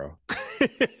wear a bra.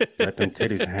 Let them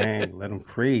titties hang. Let them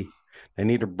free. They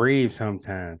need to breathe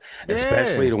sometimes. Yeah.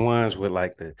 Especially the ones with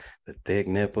like the thick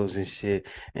nipples and shit.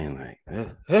 And like,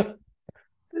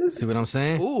 see what I'm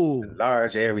saying? Ooh,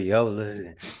 large areolas.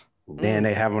 And then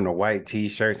they have on the white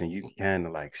t-shirts and you can kind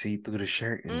of like see through the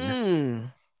shirt. And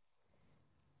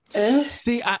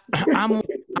See, I'm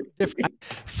different.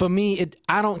 For me,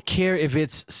 I don't care if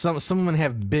it's some women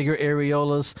have bigger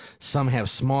areolas, some have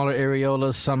smaller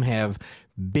areolas, some have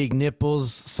big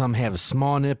nipples, some have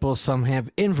small nipples, some have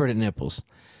inverted nipples.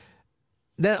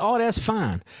 That's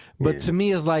fine. But to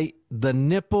me, it's like the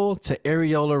nipple to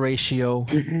areola ratio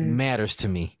matters to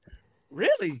me.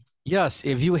 Really? Yes.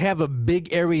 If you have a big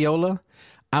areola,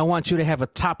 I want you to have a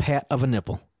top hat of a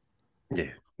nipple. Yeah,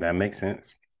 that makes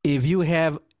sense. If you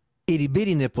have itty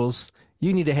bitty nipples,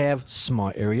 you need to have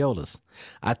small areolas.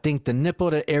 I think the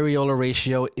nipple to areola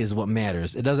ratio is what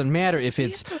matters. It doesn't matter if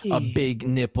it's a big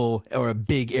nipple or a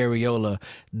big areola.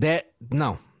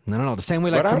 No. The same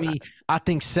way, like for me, I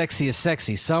think sexy is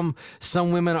sexy. Some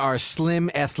women are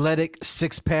slim, athletic,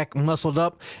 6-pack, muscled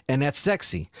up, and that's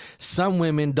sexy. Some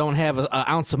women don't have an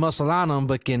ounce of muscle on them,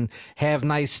 but can have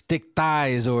nice thick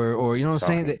thighs, or you know what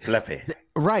I'm saying? Fluffy.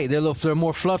 Right, they're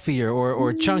more fluffier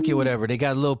or chunky or whatever. They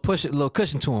got a little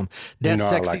cushion to them. That's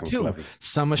sexy too. Fluffy.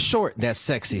 Some are short, that's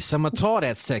sexy. Some are tall,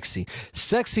 that's sexy.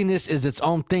 Sexiness is its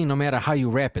own thing, no matter how you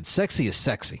wrap it. Sexy is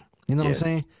sexy. You know what I'm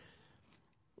saying?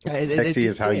 Sexy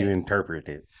is how you interpret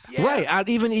it. Yeah. Right.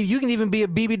 You can even be a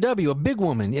BBW, a big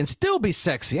woman, and still be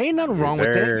sexy. Ain't nothing wrong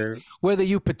with that. Whether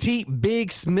you petite,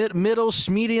 big, middle,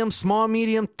 medium, small,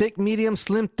 medium, thick, medium,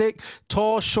 slim, thick,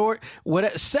 tall, short,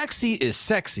 whatever. Sexy is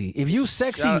sexy. If you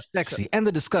sexy, you sexy. End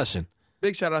the discussion.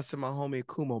 Big shout out to my homie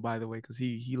Kumo, by the way, because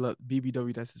he loved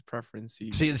BBW. That's his preference.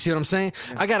 See what I'm saying?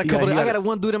 Yeah. I got a couple. I got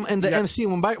one dude in the MC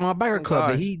my biker club.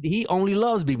 That he only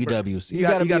loves BBWs. You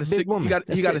got to be a big woman.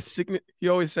 He got a sickness. He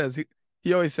always says.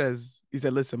 He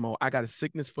said, "Listen, Mo, I got a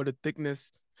sickness for the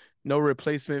thickness, no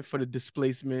replacement for the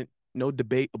displacement, no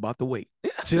debate about the weight."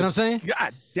 See what I'm saying?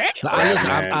 God damn!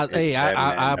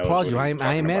 I applaud you. I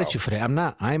ain't mad at you for that. I'm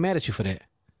not. I ain't mad at you for that.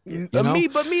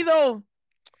 But me though.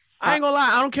 I ain't gonna lie.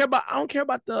 I don't care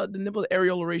about the nipple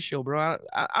areola ratio, bro.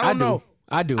 I don't know.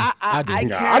 I do. I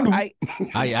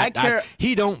care.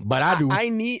 He don't, but I do. I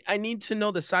need to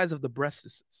know the size of the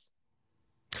breasts.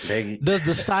 Does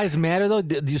the size matter though?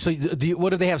 What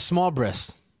do they have? Small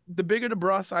breasts. The bigger the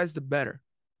bra size, the better.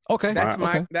 Okay. That's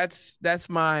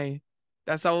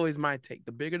always my take.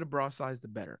 The bigger the bra size, the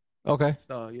better. Okay.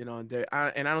 So I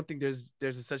don't think there's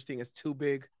a such thing as too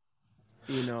big.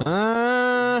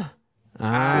 Not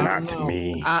to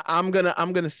me. I'm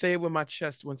gonna say it with my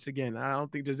chest once again. I don't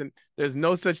think there's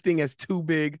no such thing as too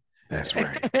big. That's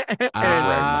right.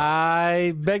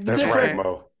 I beg to differ. That's right,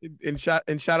 Mo. And shout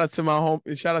out to my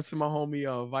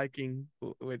homie Viking,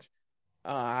 which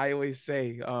I always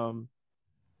say,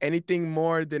 anything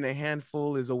more than a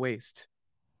handful is a waste.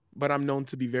 But I'm known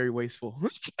to be very wasteful.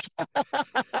 I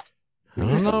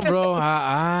don't know, bro.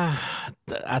 I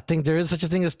think there is such a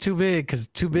thing as too big, because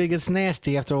too big it's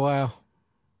nasty after a while.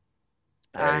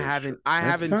 I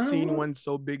haven't seen one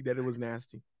so big that it was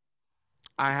nasty.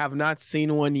 I have not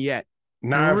seen one yet.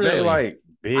 Nah, really? If they like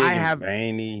big and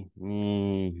veiny.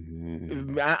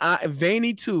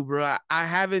 Veiny too, bro. I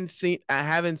haven't seen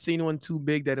one too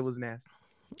big that it was nasty.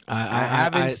 I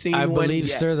haven't seen one. I believe,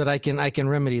 sir, that I can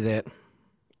remedy that.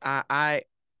 I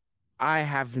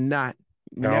have not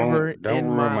Never Don't in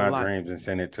ruin my life. dreams and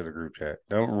send it to the group chat.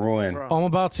 Don't ruin. Bro. Oh, I'm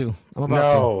about to.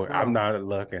 No, I'm not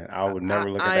looking. I would never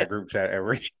look at that group chat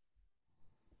ever.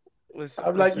 Listen,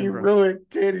 I'm like, listen, you bro. ruined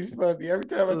titties for me every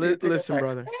time I see it. Listen,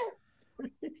 brother.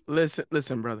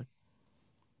 Listen, brother.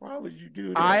 Why would you do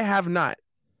that? I have not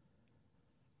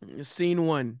seen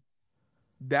one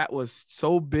that was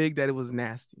so big that it was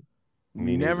nasty.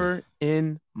 Me Never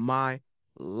in my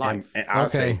life. And I'll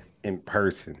Okay. say in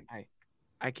person.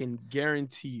 I can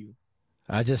guarantee you.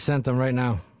 I just sent them right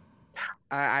now.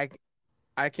 I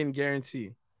can guarantee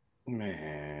you.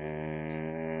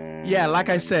 Man. Yeah, like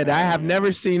I said, I have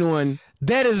never seen one.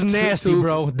 That is nasty,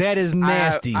 bro. That is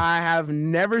nasty. I have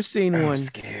never seen I'm one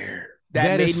scared.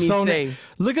 that made is me so say.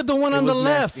 Look at the one it on the was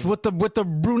left nasty. with the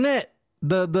brunette,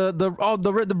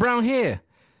 the brown hair.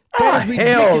 Oh, That is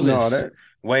hell no. ridiculous.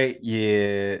 Wait,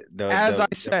 yeah. I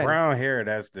said, the brown hair,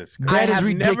 that's disgusting. That is have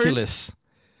never- ridiculous.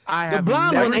 I The have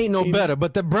blonde never one ain't no seen- better,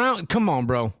 but the brown, come on,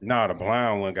 bro. No, the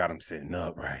blonde one got him sitting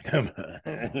up right.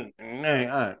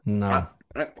 No,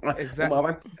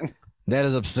 Exactly. that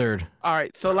is absurd. All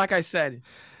right, so like I said,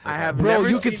 I have Bro, never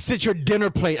you seen. could sit your dinner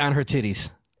plate on her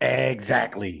titties.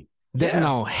 Exactly. That,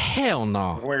 No, hell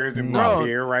no. Where is it? No. Right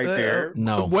here, right there.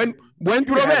 No. When You have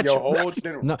provecho. your whole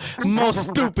dinner. No, Mo,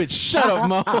 stupid. Shut up,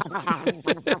 Mo.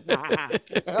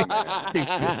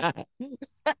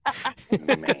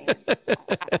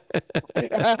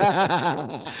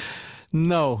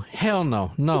 No, hell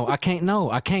no. No, I can't. No,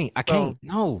 I can't. I can't.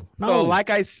 No. So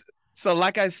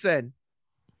like I said,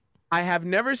 I have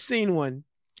never seen one.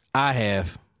 I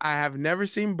have. I have never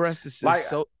seen breasts Like-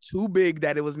 so too big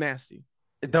that it was nasty.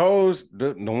 Those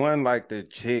the one like the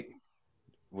chick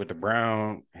with the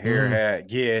brown hair hat.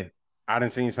 Yeah, I done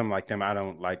seen something like them. I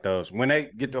don't like those. When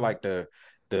they get to like the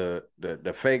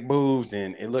fake boobs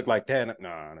and it look like that. No,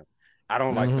 I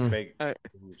don't like the fake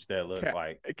boobs that look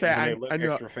like. okay, when they look I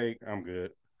know- extra fake. I'm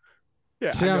good.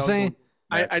 Yeah, See what I'm saying?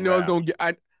 I knew I was gonna get.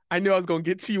 I knew I was gonna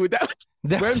get to you with that.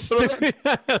 That Where's was the-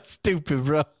 stupid. Stupid,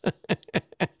 bro.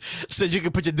 Said you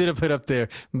could put your dinner plate up there.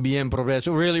 Bien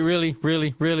provecho.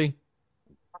 Really?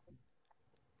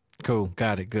 Cool.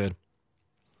 Got it. Good.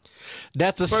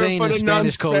 That's the For same in the Spanish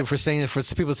non-spe- code for saying for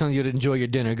people telling you to enjoy your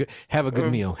dinner. Have a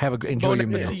good meal. Enjoy Bon your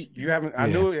meal. appetit. You haven't. I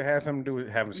Yeah. knew it had something to do with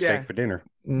having steak Yeah. for dinner,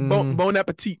 Bon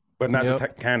appetit. but not Yep. the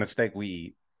kind of steak we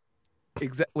eat.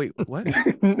 Wait, what?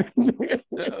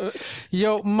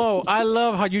 Yo, Mo, I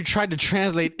love how you tried to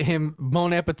translate him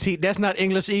bon appetit. That's not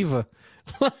English either.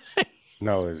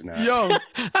 No, it's not. Yo,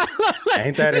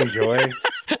 Ain't that enjoy?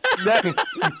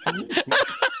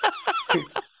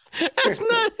 That's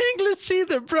not English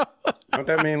either, bro. Don't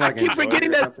that mean like keep enjoy forgetting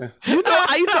or that. something? You know,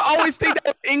 I used to always think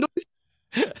that was English.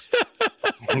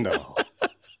 No.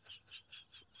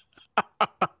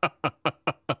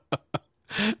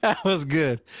 That was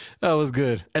good.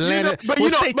 Atlanta. but what you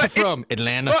know- state you but it- from?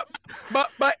 Atlanta.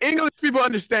 But English people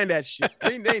understand that shit.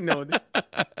 They know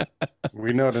that.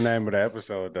 We know the name of the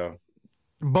episode though.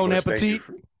 Bon What state you appetit.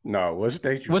 from? No, what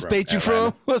state you What from? state you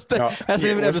Atlanta. from? What's the, No, that's the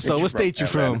name of the what state episode. you What state you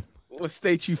Atlanta. from? What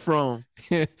state you from?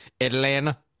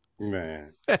 Atlanta.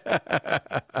 Man.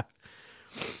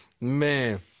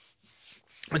 Man.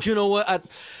 But you know what?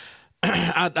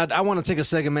 I want to take a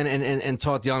second, man, and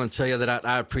talk to y'all and tell you that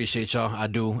I appreciate y'all. I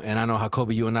do. And I know how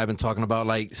Kobe, you and I have been talking about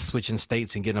like switching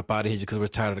states and getting up out of here because we're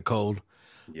tired of the cold.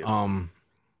 Yeah.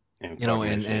 You know,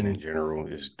 fucking and- shit and- in general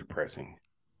is depressing.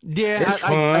 Yeah, It's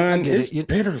fun. I get It's it. You-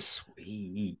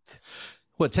 bittersweet.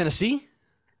 What, Tennessee?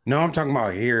 No, I'm talking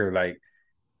about here. Like,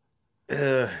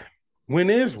 when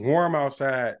it's warm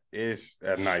outside, it's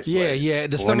a nice Yeah, place. yeah.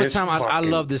 The When it's summertime, I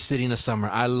fucking- love this city in the summer.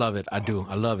 I love it. I do.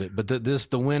 I love it. But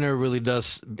the winter really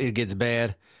does. It gets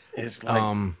bad. It's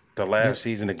like the last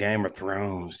season of Game of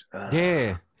Thrones.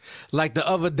 Yeah. Like the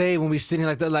other day when we sitting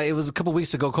like that, like it was a couple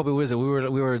weeks ago. Kobe, was it? We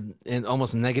were in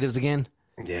almost negatives again.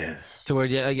 Yes. To where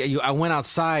I went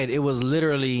outside. It was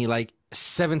literally like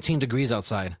 17 degrees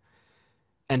outside,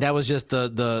 and that was just the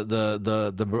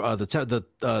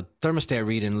thermostat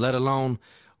reading. Let alone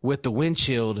with the wind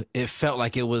chill, it felt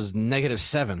like it was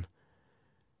 -7.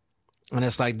 And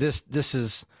it's like this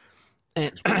is.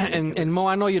 And Mo,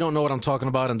 I know you don't know what I'm talking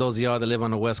about, and those of y'all that live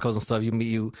on the West Coast and stuff, y'all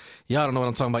don't know what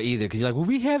I'm talking about either, because you're like, well,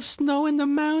 we have snow in the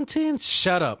mountains.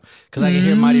 Shut up, because I can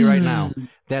hear Mighty right now.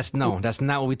 That's not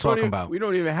what we're talking about. We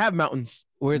don't even have mountains.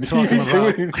 We're talking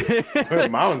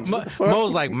about mountains.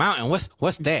 Mo's like, mountain.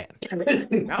 What's that?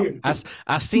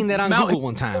 I seen that on Google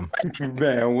one time.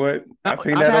 Man, what? I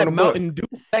seen I've that had on the book. Mountain Dew.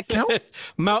 That count?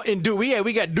 Mountain Dew.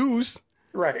 We got dews.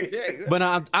 Right. But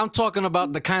I'm talking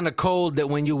about the kind of cold that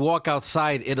when you walk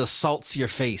outside, it assaults your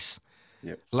face.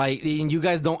 Yep. Like, and you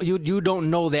guys don't you don't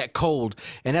know that cold,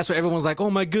 and that's why everyone's like, "Oh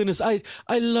my goodness, I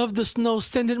love the snow.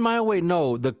 Send it my way."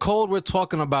 No, the cold we're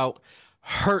talking about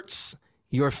hurts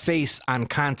your face on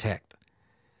contact.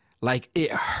 Like,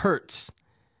 it hurts.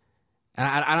 And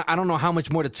I don't know how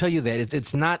much more to tell you that.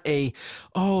 It's not a,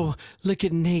 oh, look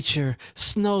at nature,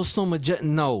 snow so much.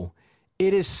 No,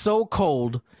 it is so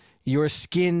cold, your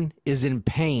skin is in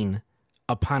pain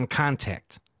upon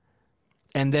contact.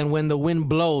 And then when the wind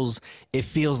blows, it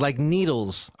feels like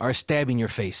needles are stabbing your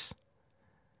face.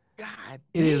 God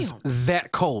It is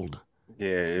that cold. Yeah,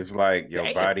 it's like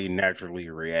your body naturally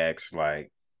reacts like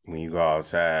when you go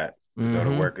outside, you go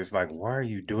to work. It's like, why are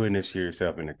you doing this to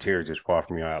yourself? And a tear just fall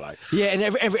from your eye, like yeah,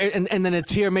 and then a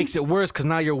tear makes it worse because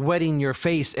now you're wetting your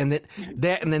face, and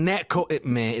that cold,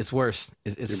 man, it's worse.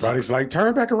 Your body's like,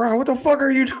 turn back around. What the fuck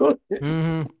are you doing?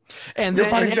 Mm-hmm. And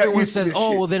then everyone says,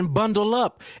 oh, well, then bundle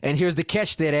up. And here's the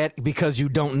catch to that, because you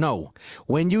don't know.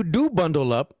 When you do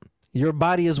bundle up, your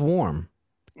body is warm.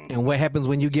 And what happens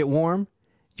when you get warm?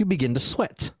 You begin to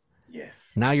sweat.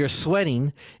 Yes. Now you're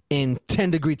sweating in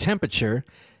 10-degree temperature.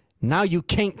 Now you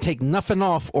can't take nothing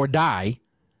off or die.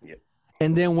 Yep.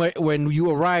 And then when you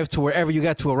arrive to wherever you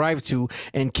got to arrive to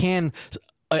and can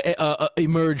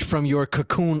emerge from your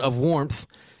cocoon of warmth,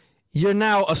 you're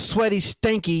now a sweaty,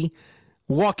 stanky,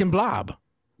 walking blob.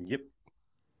 Yep.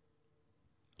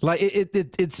 Like,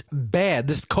 it's bad.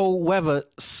 This cold weather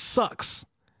sucks.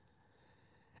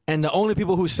 And the only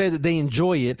people who say that they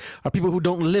enjoy it are people who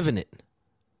don't live in it.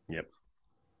 Yep.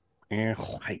 And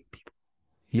white people.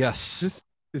 Yes.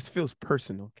 This feels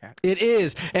personal, Cap. It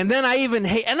is. And then I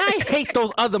hate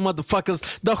those other motherfuckers,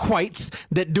 the whites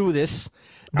that do this.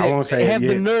 That I won't say have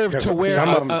the nerve to wear. Some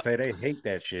of them say they hate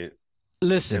that shit.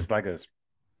 Listen. It's like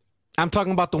I'm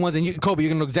talking about the ones, and Kobe, you're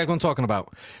going to know exactly what I'm talking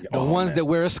about. The ones that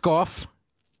wear a scarf,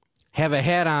 have a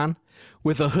hat on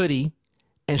with a hoodie,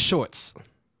 and shorts.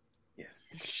 Yes.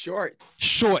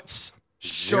 Shorts.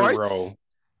 0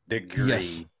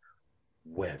 degree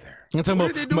weather. I'm talking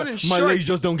about my legs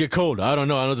just don't get cold. I don't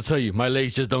know. I don't know what to tell you. My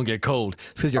legs just don't get cold.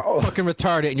 It's because you're fucking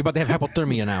retarded and you're about to have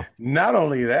hypothermia now. Not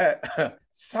only that,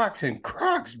 socks and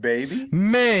Crocs, baby.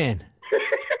 Man.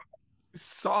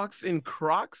 Socks and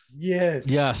Crocs?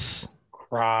 Yes.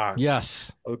 Crocs.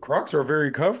 Yes. Crocs are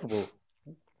very comfortable.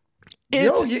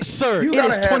 Sir, it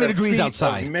is 20 degrees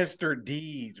outside. Mr.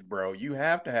 D's, bro. You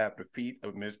have to have the feet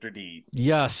of Mr. D's.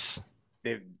 Yes.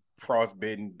 They're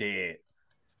frostbitten dead.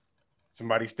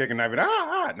 Somebody sticking knife. No,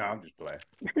 I'm just playing.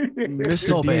 It's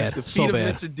so bad. The so feet bad.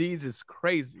 of Mr. D's is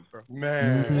crazy, bro.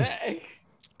 Man,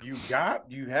 you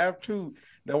have to.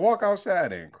 They walk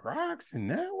outside in Crocs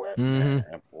and that way. Man,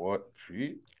 boy,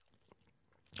 shit.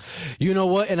 You know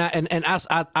what? And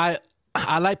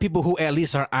I like people who at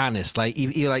least are honest. Like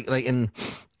and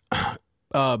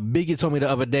Biggie told me the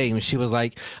other day, and she was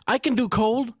like, "I can do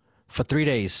cold for 3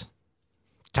 days.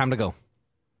 Time to go."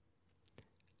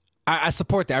 I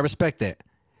support that. I respect that.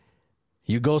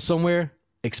 You go somewhere,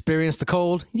 experience the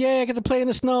cold. Yeah, I get to play in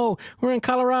the snow. We're in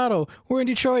Colorado. We're in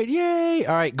Detroit. Yay!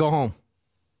 All right, go home.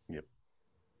 Yep.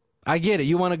 I get it.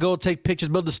 You want to go take pictures,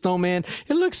 build the snowman.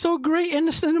 It looks so great in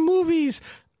the movies.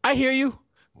 I hear you.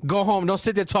 Go home. Don't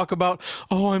sit there and talk about,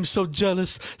 oh, I'm so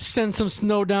jealous. Send some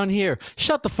snow down here.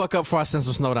 Shut the fuck up before I send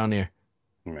some snow down there.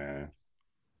 Man.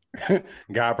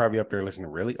 God probably up there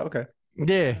listening. Really? Okay.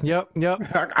 Yeah. Yep.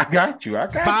 I got you.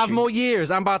 5 more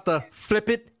years. I'm about to flip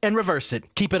it and reverse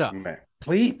it. Keep it up. Man.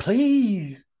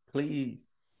 Please. Let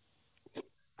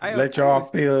y'all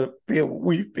feel what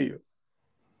we feel.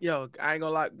 Yo, I ain't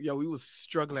gonna lie. Yo, we was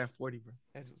struggling at 40, bro.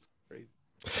 That was crazy.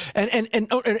 And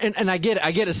I get it.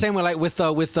 I get it. Same way like with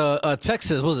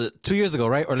Texas. What was it 2 years ago,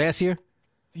 right, or last year?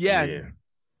 Yeah.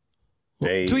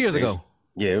 2 years ago.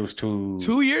 Yeah, it was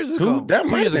 2 years ago. That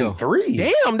might have been 3.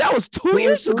 Damn, that was 2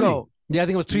 years ago. Yeah, I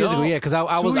think it was 2 years ago. Yeah, because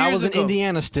I was in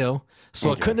Indiana still,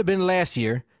 so it couldn't have been last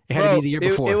year. It had to be the year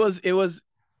before. It was,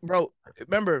 bro.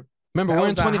 Remember, we're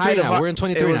in 23 now. We're in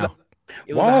 23 now.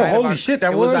 Whoa, holy shit!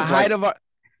 That was the height of our.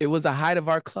 It was the height of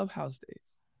our clubhouse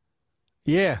days.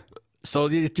 Yeah. So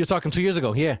you're talking 2 years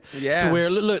ago, yeah. Yeah. To where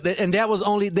look, and that was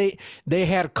only they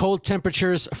had cold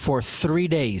temperatures for 3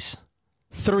 days,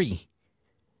 3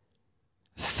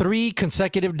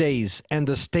 consecutive days, and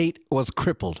the state was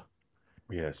crippled.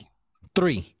 Yes.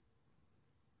 3.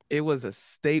 It was a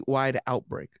statewide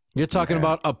outbreak. You're talking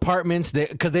about apartments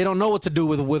because they don't know what to do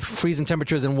with freezing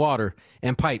temperatures and water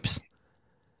and pipes.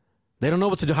 They don't know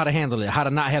what to do, how to handle it, how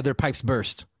to not have their pipes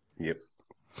burst. Yep.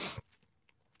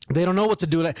 They don't know what to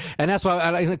do. And that's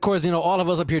why, of course, all of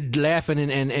us up here laughing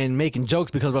and making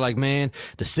jokes because we're like, man,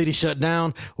 the city shut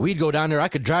down. We'd go down there. I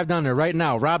could drive down there right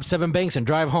now, rob 7 banks, and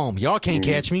drive home. Y'all can't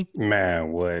catch me.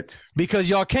 Man, what? Because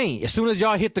y'all can't. As soon as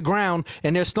y'all hit the ground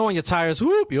and there's snow on your tires,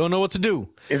 whoop, you don't know what to do.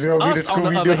 It's going to be the on the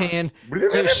Scooby-Doo. other hand,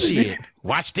 shit,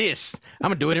 watch this. I'm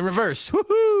going to do it in reverse.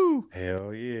 Woohoo!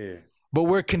 Hell yeah. But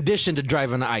we're conditioned to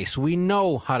drive on the ice. We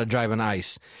know how to drive on the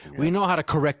ice. Yeah. We know how to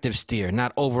corrective steer,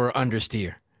 not over or under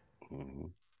steer.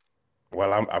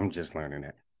 Well, I'm just learning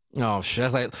that. Oh shit!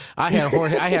 That's like I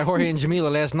had Jorge and Jamila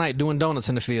last night doing donuts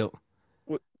in the field.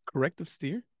 What corrective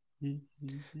steer?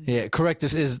 Yeah,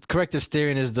 corrective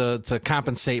steering is to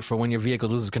compensate for when your vehicle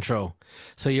loses control.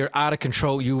 So you're out of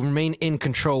control. You remain in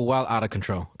control while out of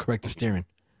control. Corrective steering.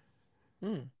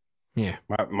 Yeah.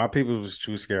 My people was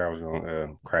too scared I was gonna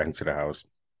crash into the house.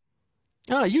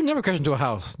 Oh, you never crash into a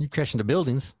house. You crash into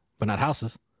buildings, but not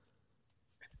houses.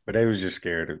 But they was just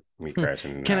scared of me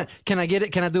crashing in the house. Can I get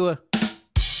it? Can I do a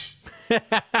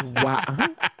wow?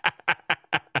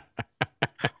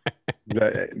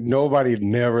 Nobody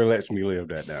never lets me live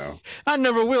that down. I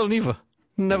never will, neither.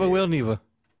 Never will, neither.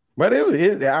 But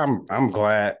I'm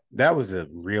glad that was a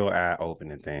real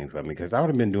eye-opening thing for me because I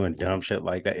would have been doing dumb shit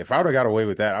like that. If I would have got away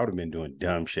with that, I would have been doing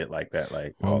dumb shit like that.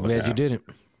 Like, I'm glad you didn't.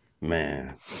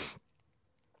 Man.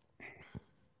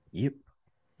 Yep.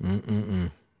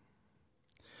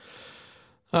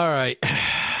 All right,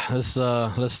 let's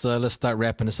start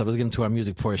wrapping this up. Let's get into our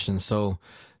music portion. So,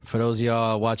 for those of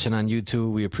y'all watching on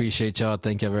YouTube, we appreciate y'all.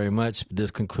 Thank you very much.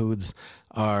 This concludes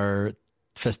our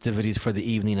festivities for the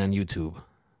evening on YouTube.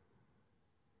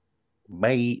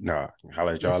 Bye. No,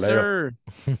 holla at y'all later.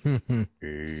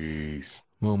 Peace.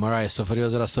 Boom. All right. So for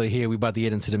those that are still here, we about to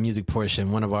get into the music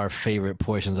portion, one of our favorite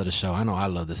portions of the show. I know I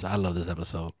love this. I love this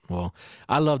episode. Well,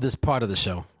 I love this part of the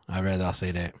show. I'll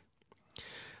say that.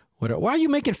 Why are you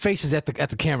making faces at the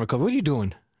camera? What are you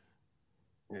doing?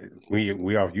 We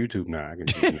off YouTube now. I can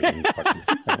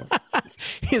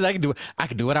He's like, I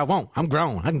can do what I want. I'm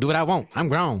grown. I can do what I want. I'm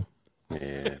grown.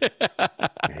 Yeah.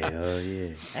 Hell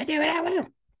yeah. I do what I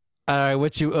want. All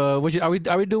right,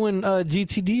 are we doing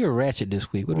GTD or Ratchet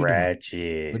this week? What are we Ratchet.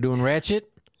 Doing? We're doing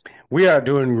Ratchet? We are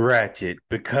doing Ratchet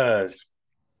because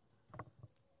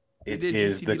it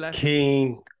is GTD the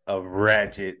king of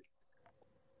Ratchet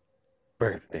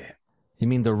birthday. You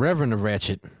mean the Reverend of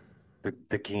Ratchet?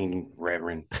 The king,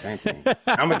 Reverend, same thing.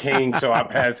 I'm a king, so I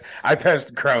pass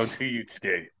the crown to you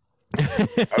today.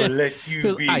 I'll let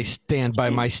you be. I stand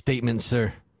by my statement,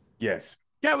 sir. Yes.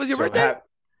 Yeah, it was your birthday?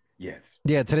 Yes.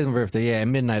 Yeah, today's my birthday. Yeah, at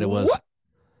midnight it was. What?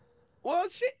 Well,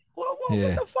 shit. What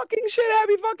the fucking shit?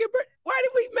 Happy fucking birthday. Why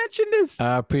did we mention this?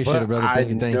 I appreciate it, brother. Thank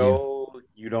you. I know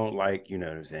you don't like, you know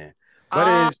what I'm saying?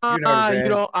 But it's, you know what I'm saying?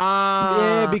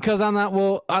 Yeah, because I'm not,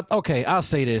 okay, I'll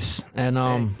say this. And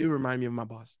you remind me of my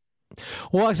boss.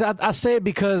 Well, I say it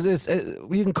because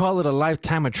you can call it a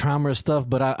lifetime of trauma or stuff,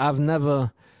 but I've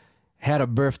never had a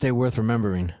birthday worth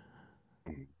remembering.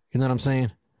 You know what I'm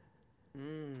saying?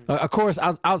 Of course,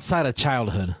 outside of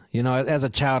childhood, as a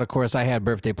child, of course, I had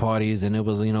birthday parties and it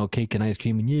was, cake and ice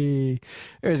cream and yay,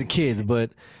 as a kid.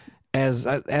 But as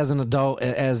an adult,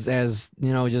 as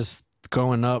just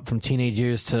growing up from teenage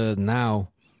years to now,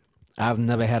 I've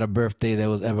never had a birthday that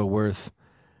was ever worth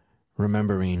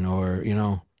remembering or,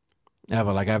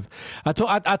 ever. Like I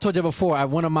told you before,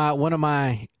 one of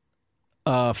my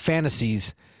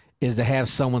fantasies is to have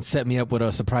someone set me up with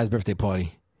a surprise birthday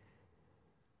party.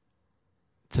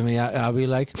 To me, I'll be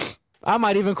like, I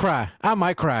might even cry. I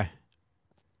might cry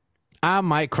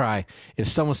if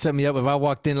someone set me up. If I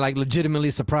walked in like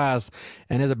legitimately surprised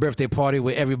and there's a birthday party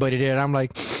with everybody there, and I'm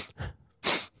like,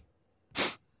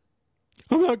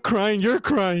 I'm not crying. You're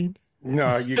crying.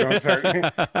 No, you're gonna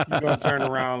turn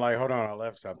around like, hold on, I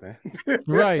left something.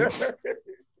 Right.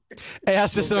 Hey, I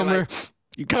said somewhere.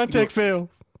 Contact fail.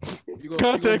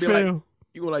 Contact fail.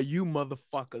 You go like, you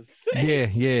motherfuckers.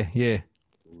 Yeah.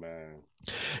 Man.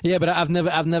 Yeah, but I've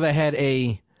never had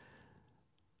a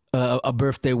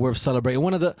birthday worth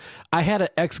celebrating. I had an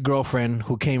ex-girlfriend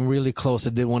who came really close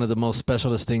and did one of the most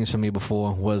specialist things for me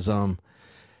before was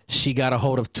she got a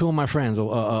hold of two of my friends,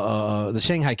 the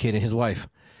Shanghai kid and his wife.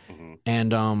 Mm-hmm.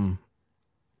 And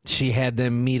she had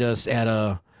them meet us at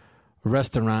a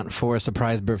restaurant for a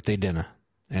surprise birthday dinner.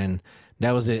 And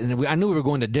that was it. And I knew we were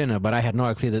going to dinner, but I had no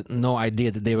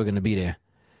idea that they were going to be there.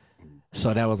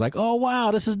 So that was like, oh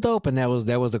wow, this is dope, and that was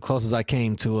the closest I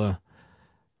came to a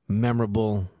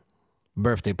memorable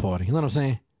birthday party. You know what I'm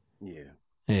saying?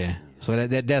 Yeah. So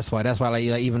that's why like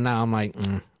even now I'm like,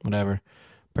 whatever.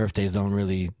 Birthdays don't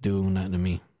really do nothing to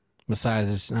me.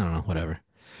 Besides, I don't know, whatever.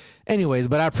 Anyways,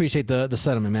 but I appreciate the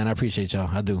settlement, man. I appreciate y'all.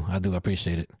 I do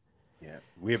appreciate it. Yeah,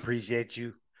 we appreciate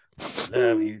you.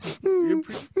 Love you.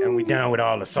 And we down with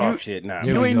all the soft shit now.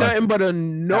 You ain't nothing but a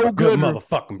no good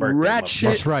motherfucking birthday. Rat shit.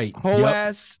 That's right. Whole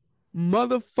ass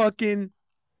motherfucking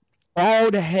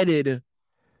bald headed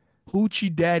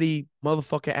hoochie daddy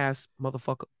motherfucking ass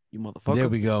motherfucker. You motherfucker. There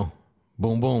we go.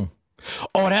 Boom, boom.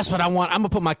 Oh, that's what I want. I'm gonna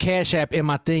put my Cash App in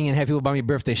my thing and have people buy me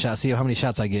birthday shots. See how many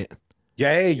shots I get.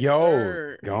 Yeah,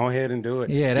 yo, go ahead and do it.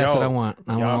 Yeah, that's what I want.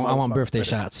 I want birthday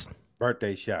shots.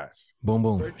 Birthday shots. Boom,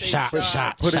 boom. Birthday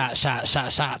Shots.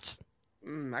 shots.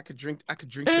 I could drink.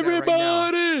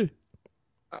 Everybody.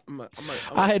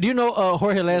 I had,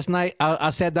 Jorge, last night I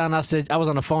sat down. I said I was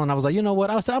on the phone. And I was like, you know what?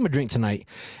 I said I'm gonna drink tonight,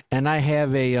 and I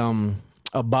have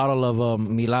a bottle of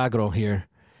Milagro here,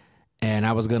 and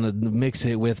I was gonna mix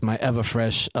it with my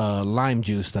Everfresh lime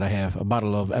juice that I have, a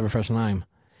bottle of Everfresh lime,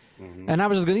 and I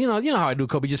was just gonna, you know how I do,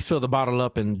 Kobe, just fill the bottle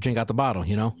up and drink out the bottle,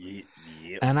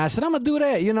 Yep. And I said I'm gonna do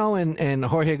that, and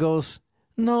Jorge goes,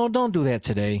 no, don't do that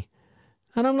today,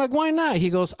 and I'm like, why not? He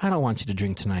goes, I don't want you to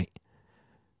drink tonight.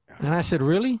 And I said,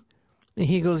 really? And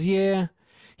he goes, yeah.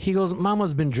 He goes,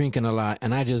 Mama's been drinking a lot,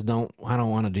 and I don't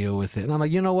want to deal with it. And I'm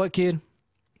like, you know what, kid?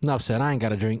 Enough said. I ain't got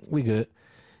to drink. We good.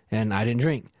 And I didn't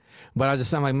drink. But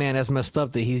I'm like, man, that's messed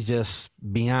up that he's just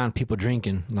beyond people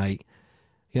drinking. Like,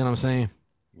 you know what I'm saying?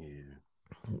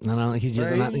 Yeah. And he's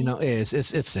just not,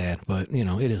 it's sad, but,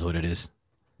 it is what it is.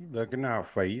 He's looking out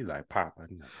for you like Papa.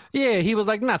 Yeah, he was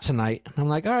like, not tonight. I'm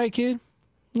like, all right, kid.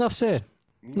 Enough said.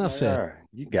 Enough said. All right.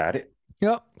 You got it.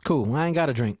 Yep, cool. I ain't got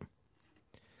a drink.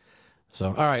 So,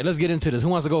 all right, let's get into this. Who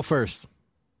wants to go first?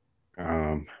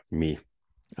 Me.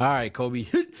 All right, Kobe,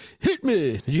 hit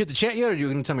me. Did you hit the chat yet, or are you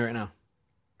going to tell me right now?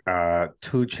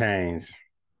 2 Chainz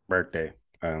birthday.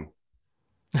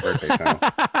 Birthday song.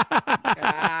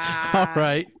 All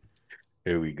right.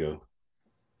 Here we go.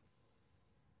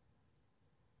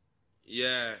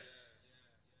 Yeah.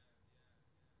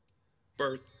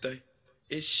 Birthday.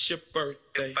 It's your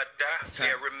birthday. If I die,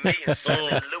 bury me in St.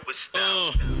 Louis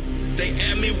style. They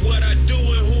ask me what I do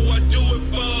and who I do it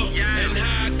for, and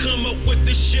how I come up with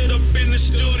this shit up in the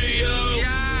studio.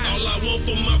 All I want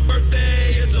for my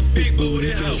birthday is a big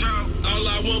booty hoe. All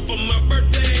I want for my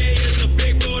birthday is a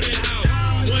big booty hoe.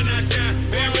 When I die,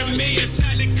 bury me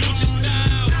inside the Gucci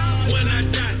style. When I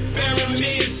die, bury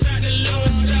me inside the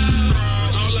Louis style.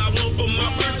 All I want for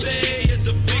my birthday is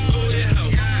a big booty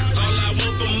hoe. All I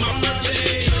want for my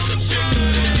birthday.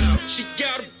 She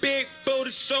got a big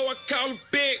booty, so I call her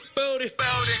Big Booty.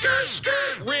 Skirt,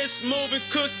 skirt, wrist moving,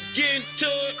 cook, get into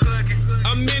it.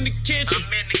 I'm in the kitchen,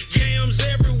 yams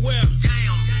everywhere.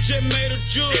 Just made a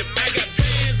jewel, I got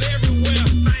bands everywhere.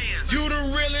 You the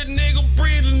realest nigga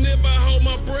breathing if I hold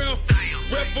my breath.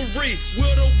 Referee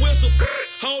with a whistle,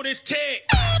 hold his tag.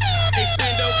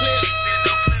 Extendo clip,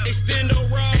 extendo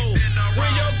roll.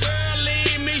 When your girl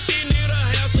leave me, she need a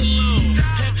house alone.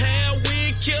 Have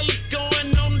weed killer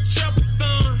going on the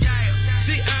chopper-thon.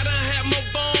 See, I done had more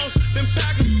bombs than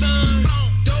Pakistan.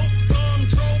 Dope bomb,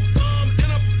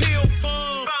 and a pill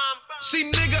bomb. See,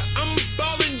 nigga, I'm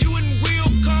ballin' you in wheel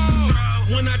car.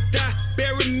 When I die,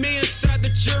 bury me inside the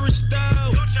jury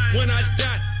style. When I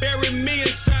die, bury me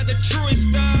inside the truest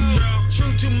style.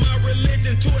 True to my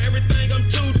religion, to everything, I'm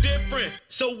too different.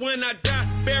 So when I die,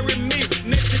 bury me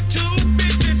next to 2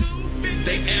 bitches.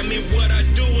 They ask me what I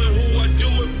do and who I do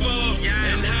it for,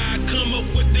 and how I come up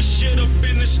with this shit up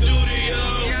in the studio.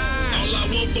 All I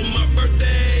want for my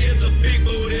birthday is a big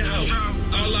booty hoe.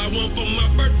 All I want for my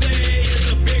birthday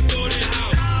is a big booty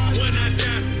hoe. When I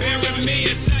die, bury me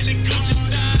inside the Gucci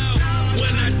style.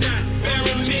 When I die,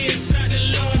 bury me inside the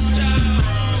Louis style.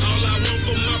 All I want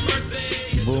for my birthday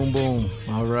is boom, boom.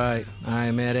 All right. I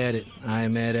ain't mad at it.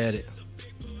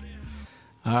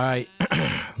 All right.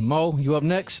 Mo, you up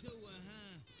next?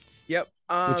 Yep.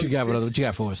 What you got, brother? What you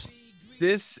got for us?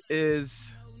 This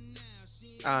is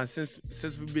since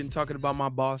we've been talking about my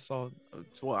boss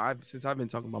since I've been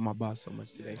talking about my boss so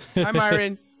much today. Hi,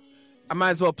 Myron. I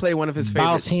might as well play one of his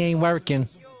favorites. Boss, he ain't working.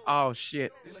 Oh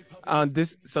shit.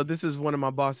 This is one of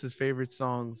my boss's favorite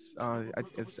songs. I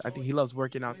think he loves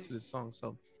working out to this song.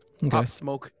 So, okay. Pop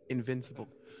Smoke, Invincible.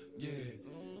 Yeah.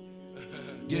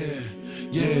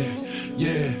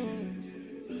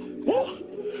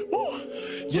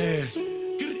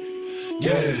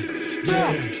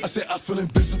 I said I feel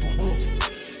invincible.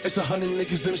 It's 100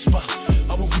 niggas in the spot.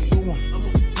 I won't keep doing.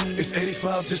 It's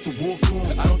 85 just to walk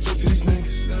on. I don't talk to these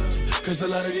niggas, cause a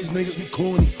lot of these niggas be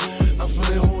corny. I'm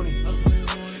feeling horny,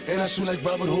 and I shoot like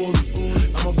Robert Horry.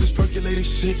 I'm off this percolated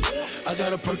shit. I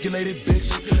got a percolated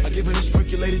bitch. I give her this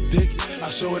percolated dick. I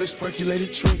show her this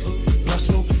percolated tricks. Pop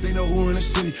Smoke, they know who in the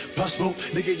city. Pop Smoke,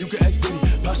 nigga, you can act diddy.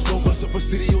 Pop Smoke, bust up a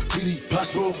city or titty. Pop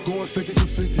Smoke, going 50 for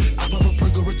 50. I pop a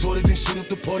perk or retorted, then shoot up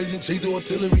the party, then change the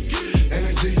artillery.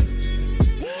 Energy.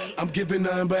 I'm giving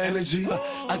nothing but energy.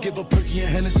 I give a perky and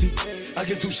Hennessy. I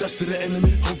get 2 shots to the enemy.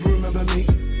 Hope you remember me.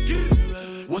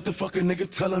 What the fuck a nigga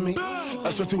telling me? I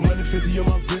spent 250 on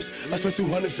my wrist. I spent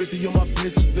 250 on my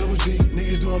bitch. Double G,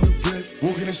 niggas doing the rip.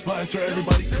 Walking in spot and turn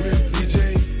everybody crib.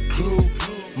 DJ, Clue,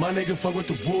 my nigga fuck with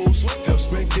the Wolves. Tell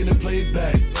Spankin and play it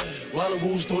back. While the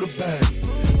Wolves throw the bag.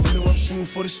 You know I'm shooting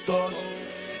for the stars,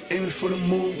 aiming for the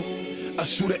moon. I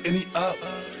shoot at any op,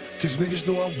 cause niggas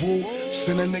know I woo.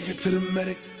 Send that nigga to the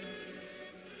medic.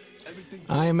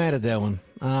 I ain't mad at that one.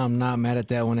 I'm not mad at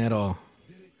that one at all.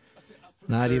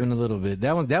 Not even a little bit.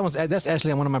 That's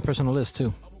actually on one of my personal lists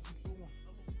too.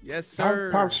 Yes, sir.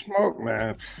 Pop Smoke,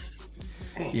 man.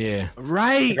 Yeah.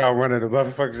 Right. I got one of the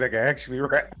motherfuckers that can actually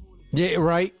rap. Yeah.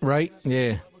 Right.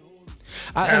 Yeah.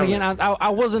 And again, I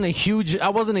wasn't a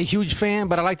huge fan,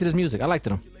 but I liked his music. I liked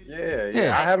him.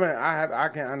 Yeah. I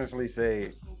can honestly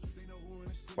say.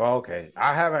 Well, okay.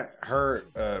 I haven't heard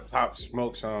a Pop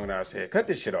Smoke song that I said, cut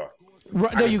this shit off.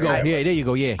 Right, there you go. Yeah, there you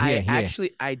go. Yeah.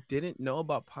 I didn't know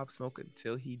about Pop Smoke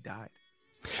until he died.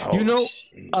 Oh, you know,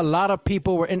 shit. A lot of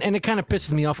people were, and it kind of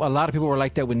pisses me off. A lot of people were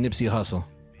like that with Nipsey Hussle.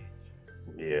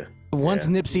 Yeah. Once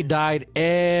Nipsey died,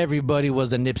 everybody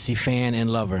was a Nipsey fan and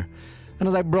lover. And I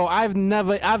was like, bro, I've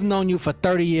known you for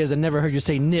 30 years and never heard you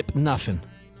say Nip nothing.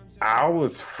 I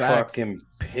was fucking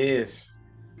pissed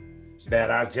that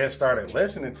I just started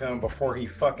listening to him before he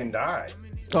fucking died.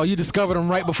 Oh, you discovered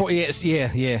him right before? Yes, yeah.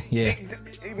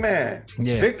 Man,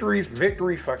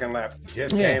 Victory fucking lap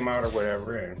just came out or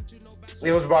whatever. And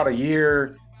it was about a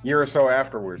year or so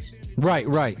afterwards.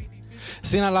 Right.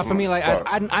 See, now, for me, like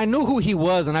I knew who he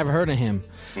was and I've heard of him,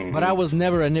 but I was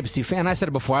never a Nipsey fan. I said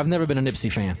it before, I've never been a Nipsey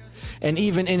fan. And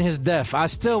even in his death, I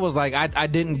still was like, I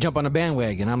didn't jump on the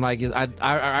bandwagon. I'm like,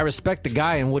 I respect the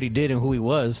guy and what he did and who he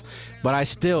was, but I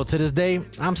still, to this day,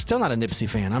 I'm still not a Nipsey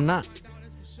fan. I'm not.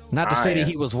 Not to say that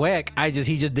he was whack.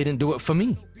 He just didn't do it for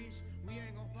me.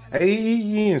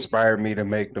 He inspired me to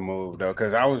make the move though,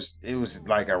 because it was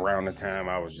like around the time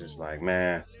I was just like,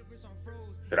 man,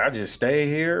 should I just stay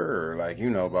here or like,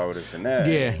 about this and that?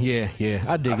 Yeah.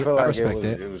 I dig it. I respect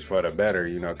that. It was for the better,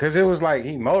 because it was like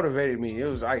he motivated me. It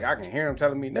was like I can hear him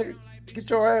telling me, nigga, get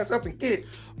your ass up and get.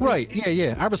 Right.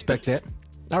 Yeah. I respect that.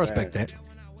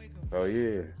 Oh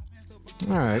yeah.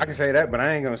 All right. I can say that, but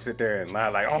I ain't gonna sit there and lie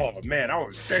like, oh man, I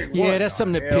was day one. Yeah, that's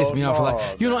something that pissed me off a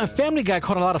lot. And Family Guy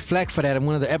caught a lot of flack for that in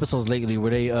one of the episodes lately, where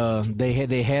they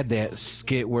had that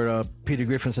skit where Peter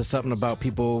Griffin said something about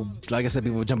people, like I said,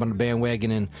 people jump on the bandwagon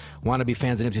and want to be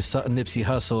fans of Nipsey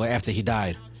Hussle after he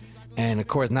died, and of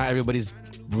course not everybody's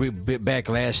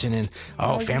backlashing and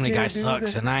Family Guy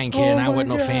sucks and I ain't kidding. I wasn't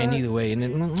no fan either way. And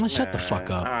then shut the fuck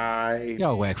up.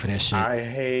 Y'all whack for that shit. I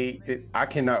hate it. I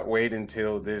cannot wait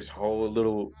until this whole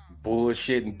little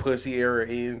bullshit and pussy era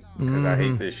ends because I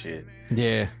hate this shit.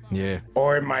 Yeah.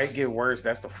 Or it might get worse.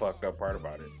 That's the fucked up part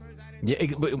about it. Yeah,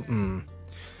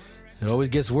 it always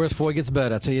gets worse before it gets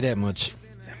better. I'll tell you that much.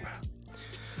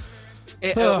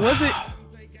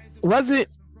 Was it?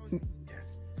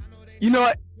 You know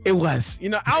what? It was.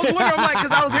 I was wondering,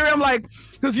 because I was hearing,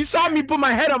 because you saw me put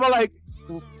my head up, I'm like,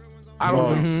 I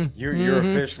don't know. You're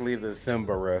officially the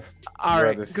Simba ref. All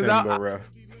right. The Simba ref.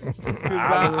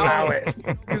 I'll allow it.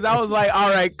 Because I was like,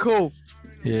 all right, cool.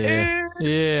 Yeah.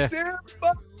 Yes.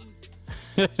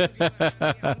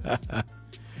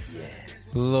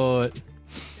 Lord.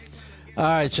 All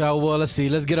right, y'all. Well, let's see.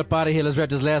 Let's get up out of here. Let's wrap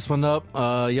this last one up.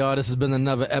 Y'all, this has been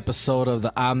another episode of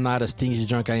the I'm Not a Stingy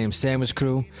Drunk, I Am Sandwich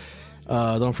Crew.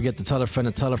 Don't forget to tell a friend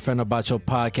about your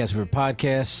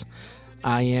podcast.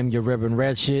 I am your Reverend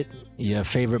Ratchet, your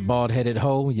favorite bald-headed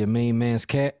hoe, your main man's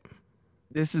cat.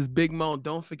 This is Big Mo.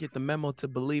 Don't forget the memo to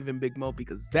believe in Big Mo,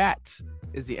 because that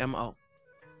is the MO.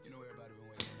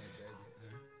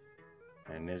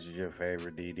 And this is your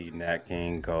favorite DD Nat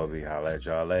King Kobe. Holla at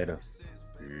y'all later.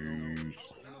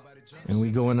 Peace. And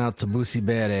we going out to Boosie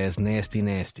Badass,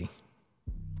 nasty.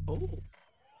 Oh.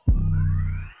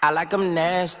 I like them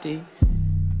nasty.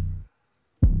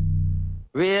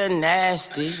 Real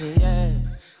nasty, yeah.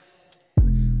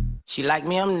 She like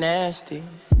me, I'm nasty.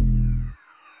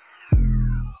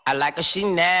 I like her, she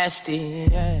nasty,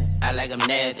 yeah. I like them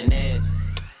nasty.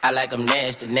 I like them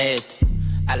nasty.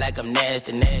 I like them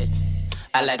nasty.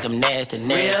 I like them nasty.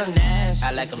 Real nasty.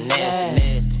 I like them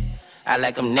nasty. I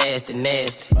like them nasty.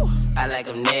 I like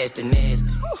them nasty.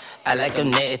 I like them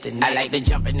nasty. I like to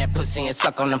jump in that pussy and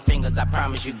suck on them fingers. I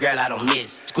promise you, girl, I don't miss.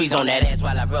 Squeeze on that ass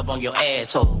while I rub on your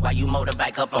asshole. While you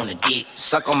motorbike up on the dick.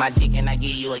 Suck on my dick and I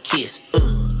give you a kiss.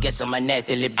 Guess I'm a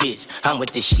nasty little bitch. I'm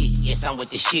with the shit. Yes, I'm with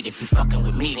the shit. If you fucking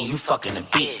with me, then you fucking a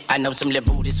bitch. I know some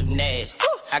little booties who nasty.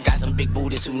 I got some big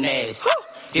booties who nasty.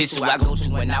 This who I go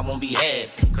to when I won't be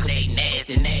happy. Cause they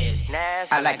nasty.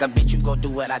 I like a bitch, you go do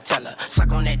what I tell her.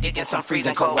 Suck on that dick in some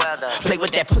freezing cold weather. Play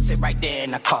with that pussy right there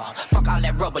in the car. Fuck all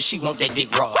that rubber, she want that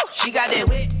dick raw. She got that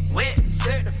wet,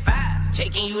 certified.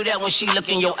 Taking you there when she look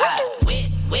in your eye.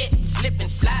 Wet, slip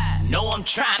and slide. Know I'm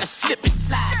trying to slip and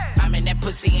slide. I'm in that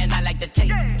pussy and I like the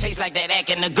taste like that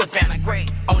acting a good fan of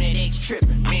great. On that X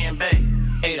tripping, me and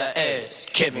babe. Ate her ass,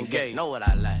 Kevin Gates. Know what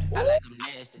I like? I like them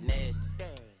nasty.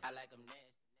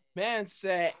 Man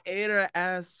said, ate her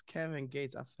ass, Kevin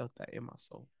Gates. I felt that in my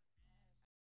soul.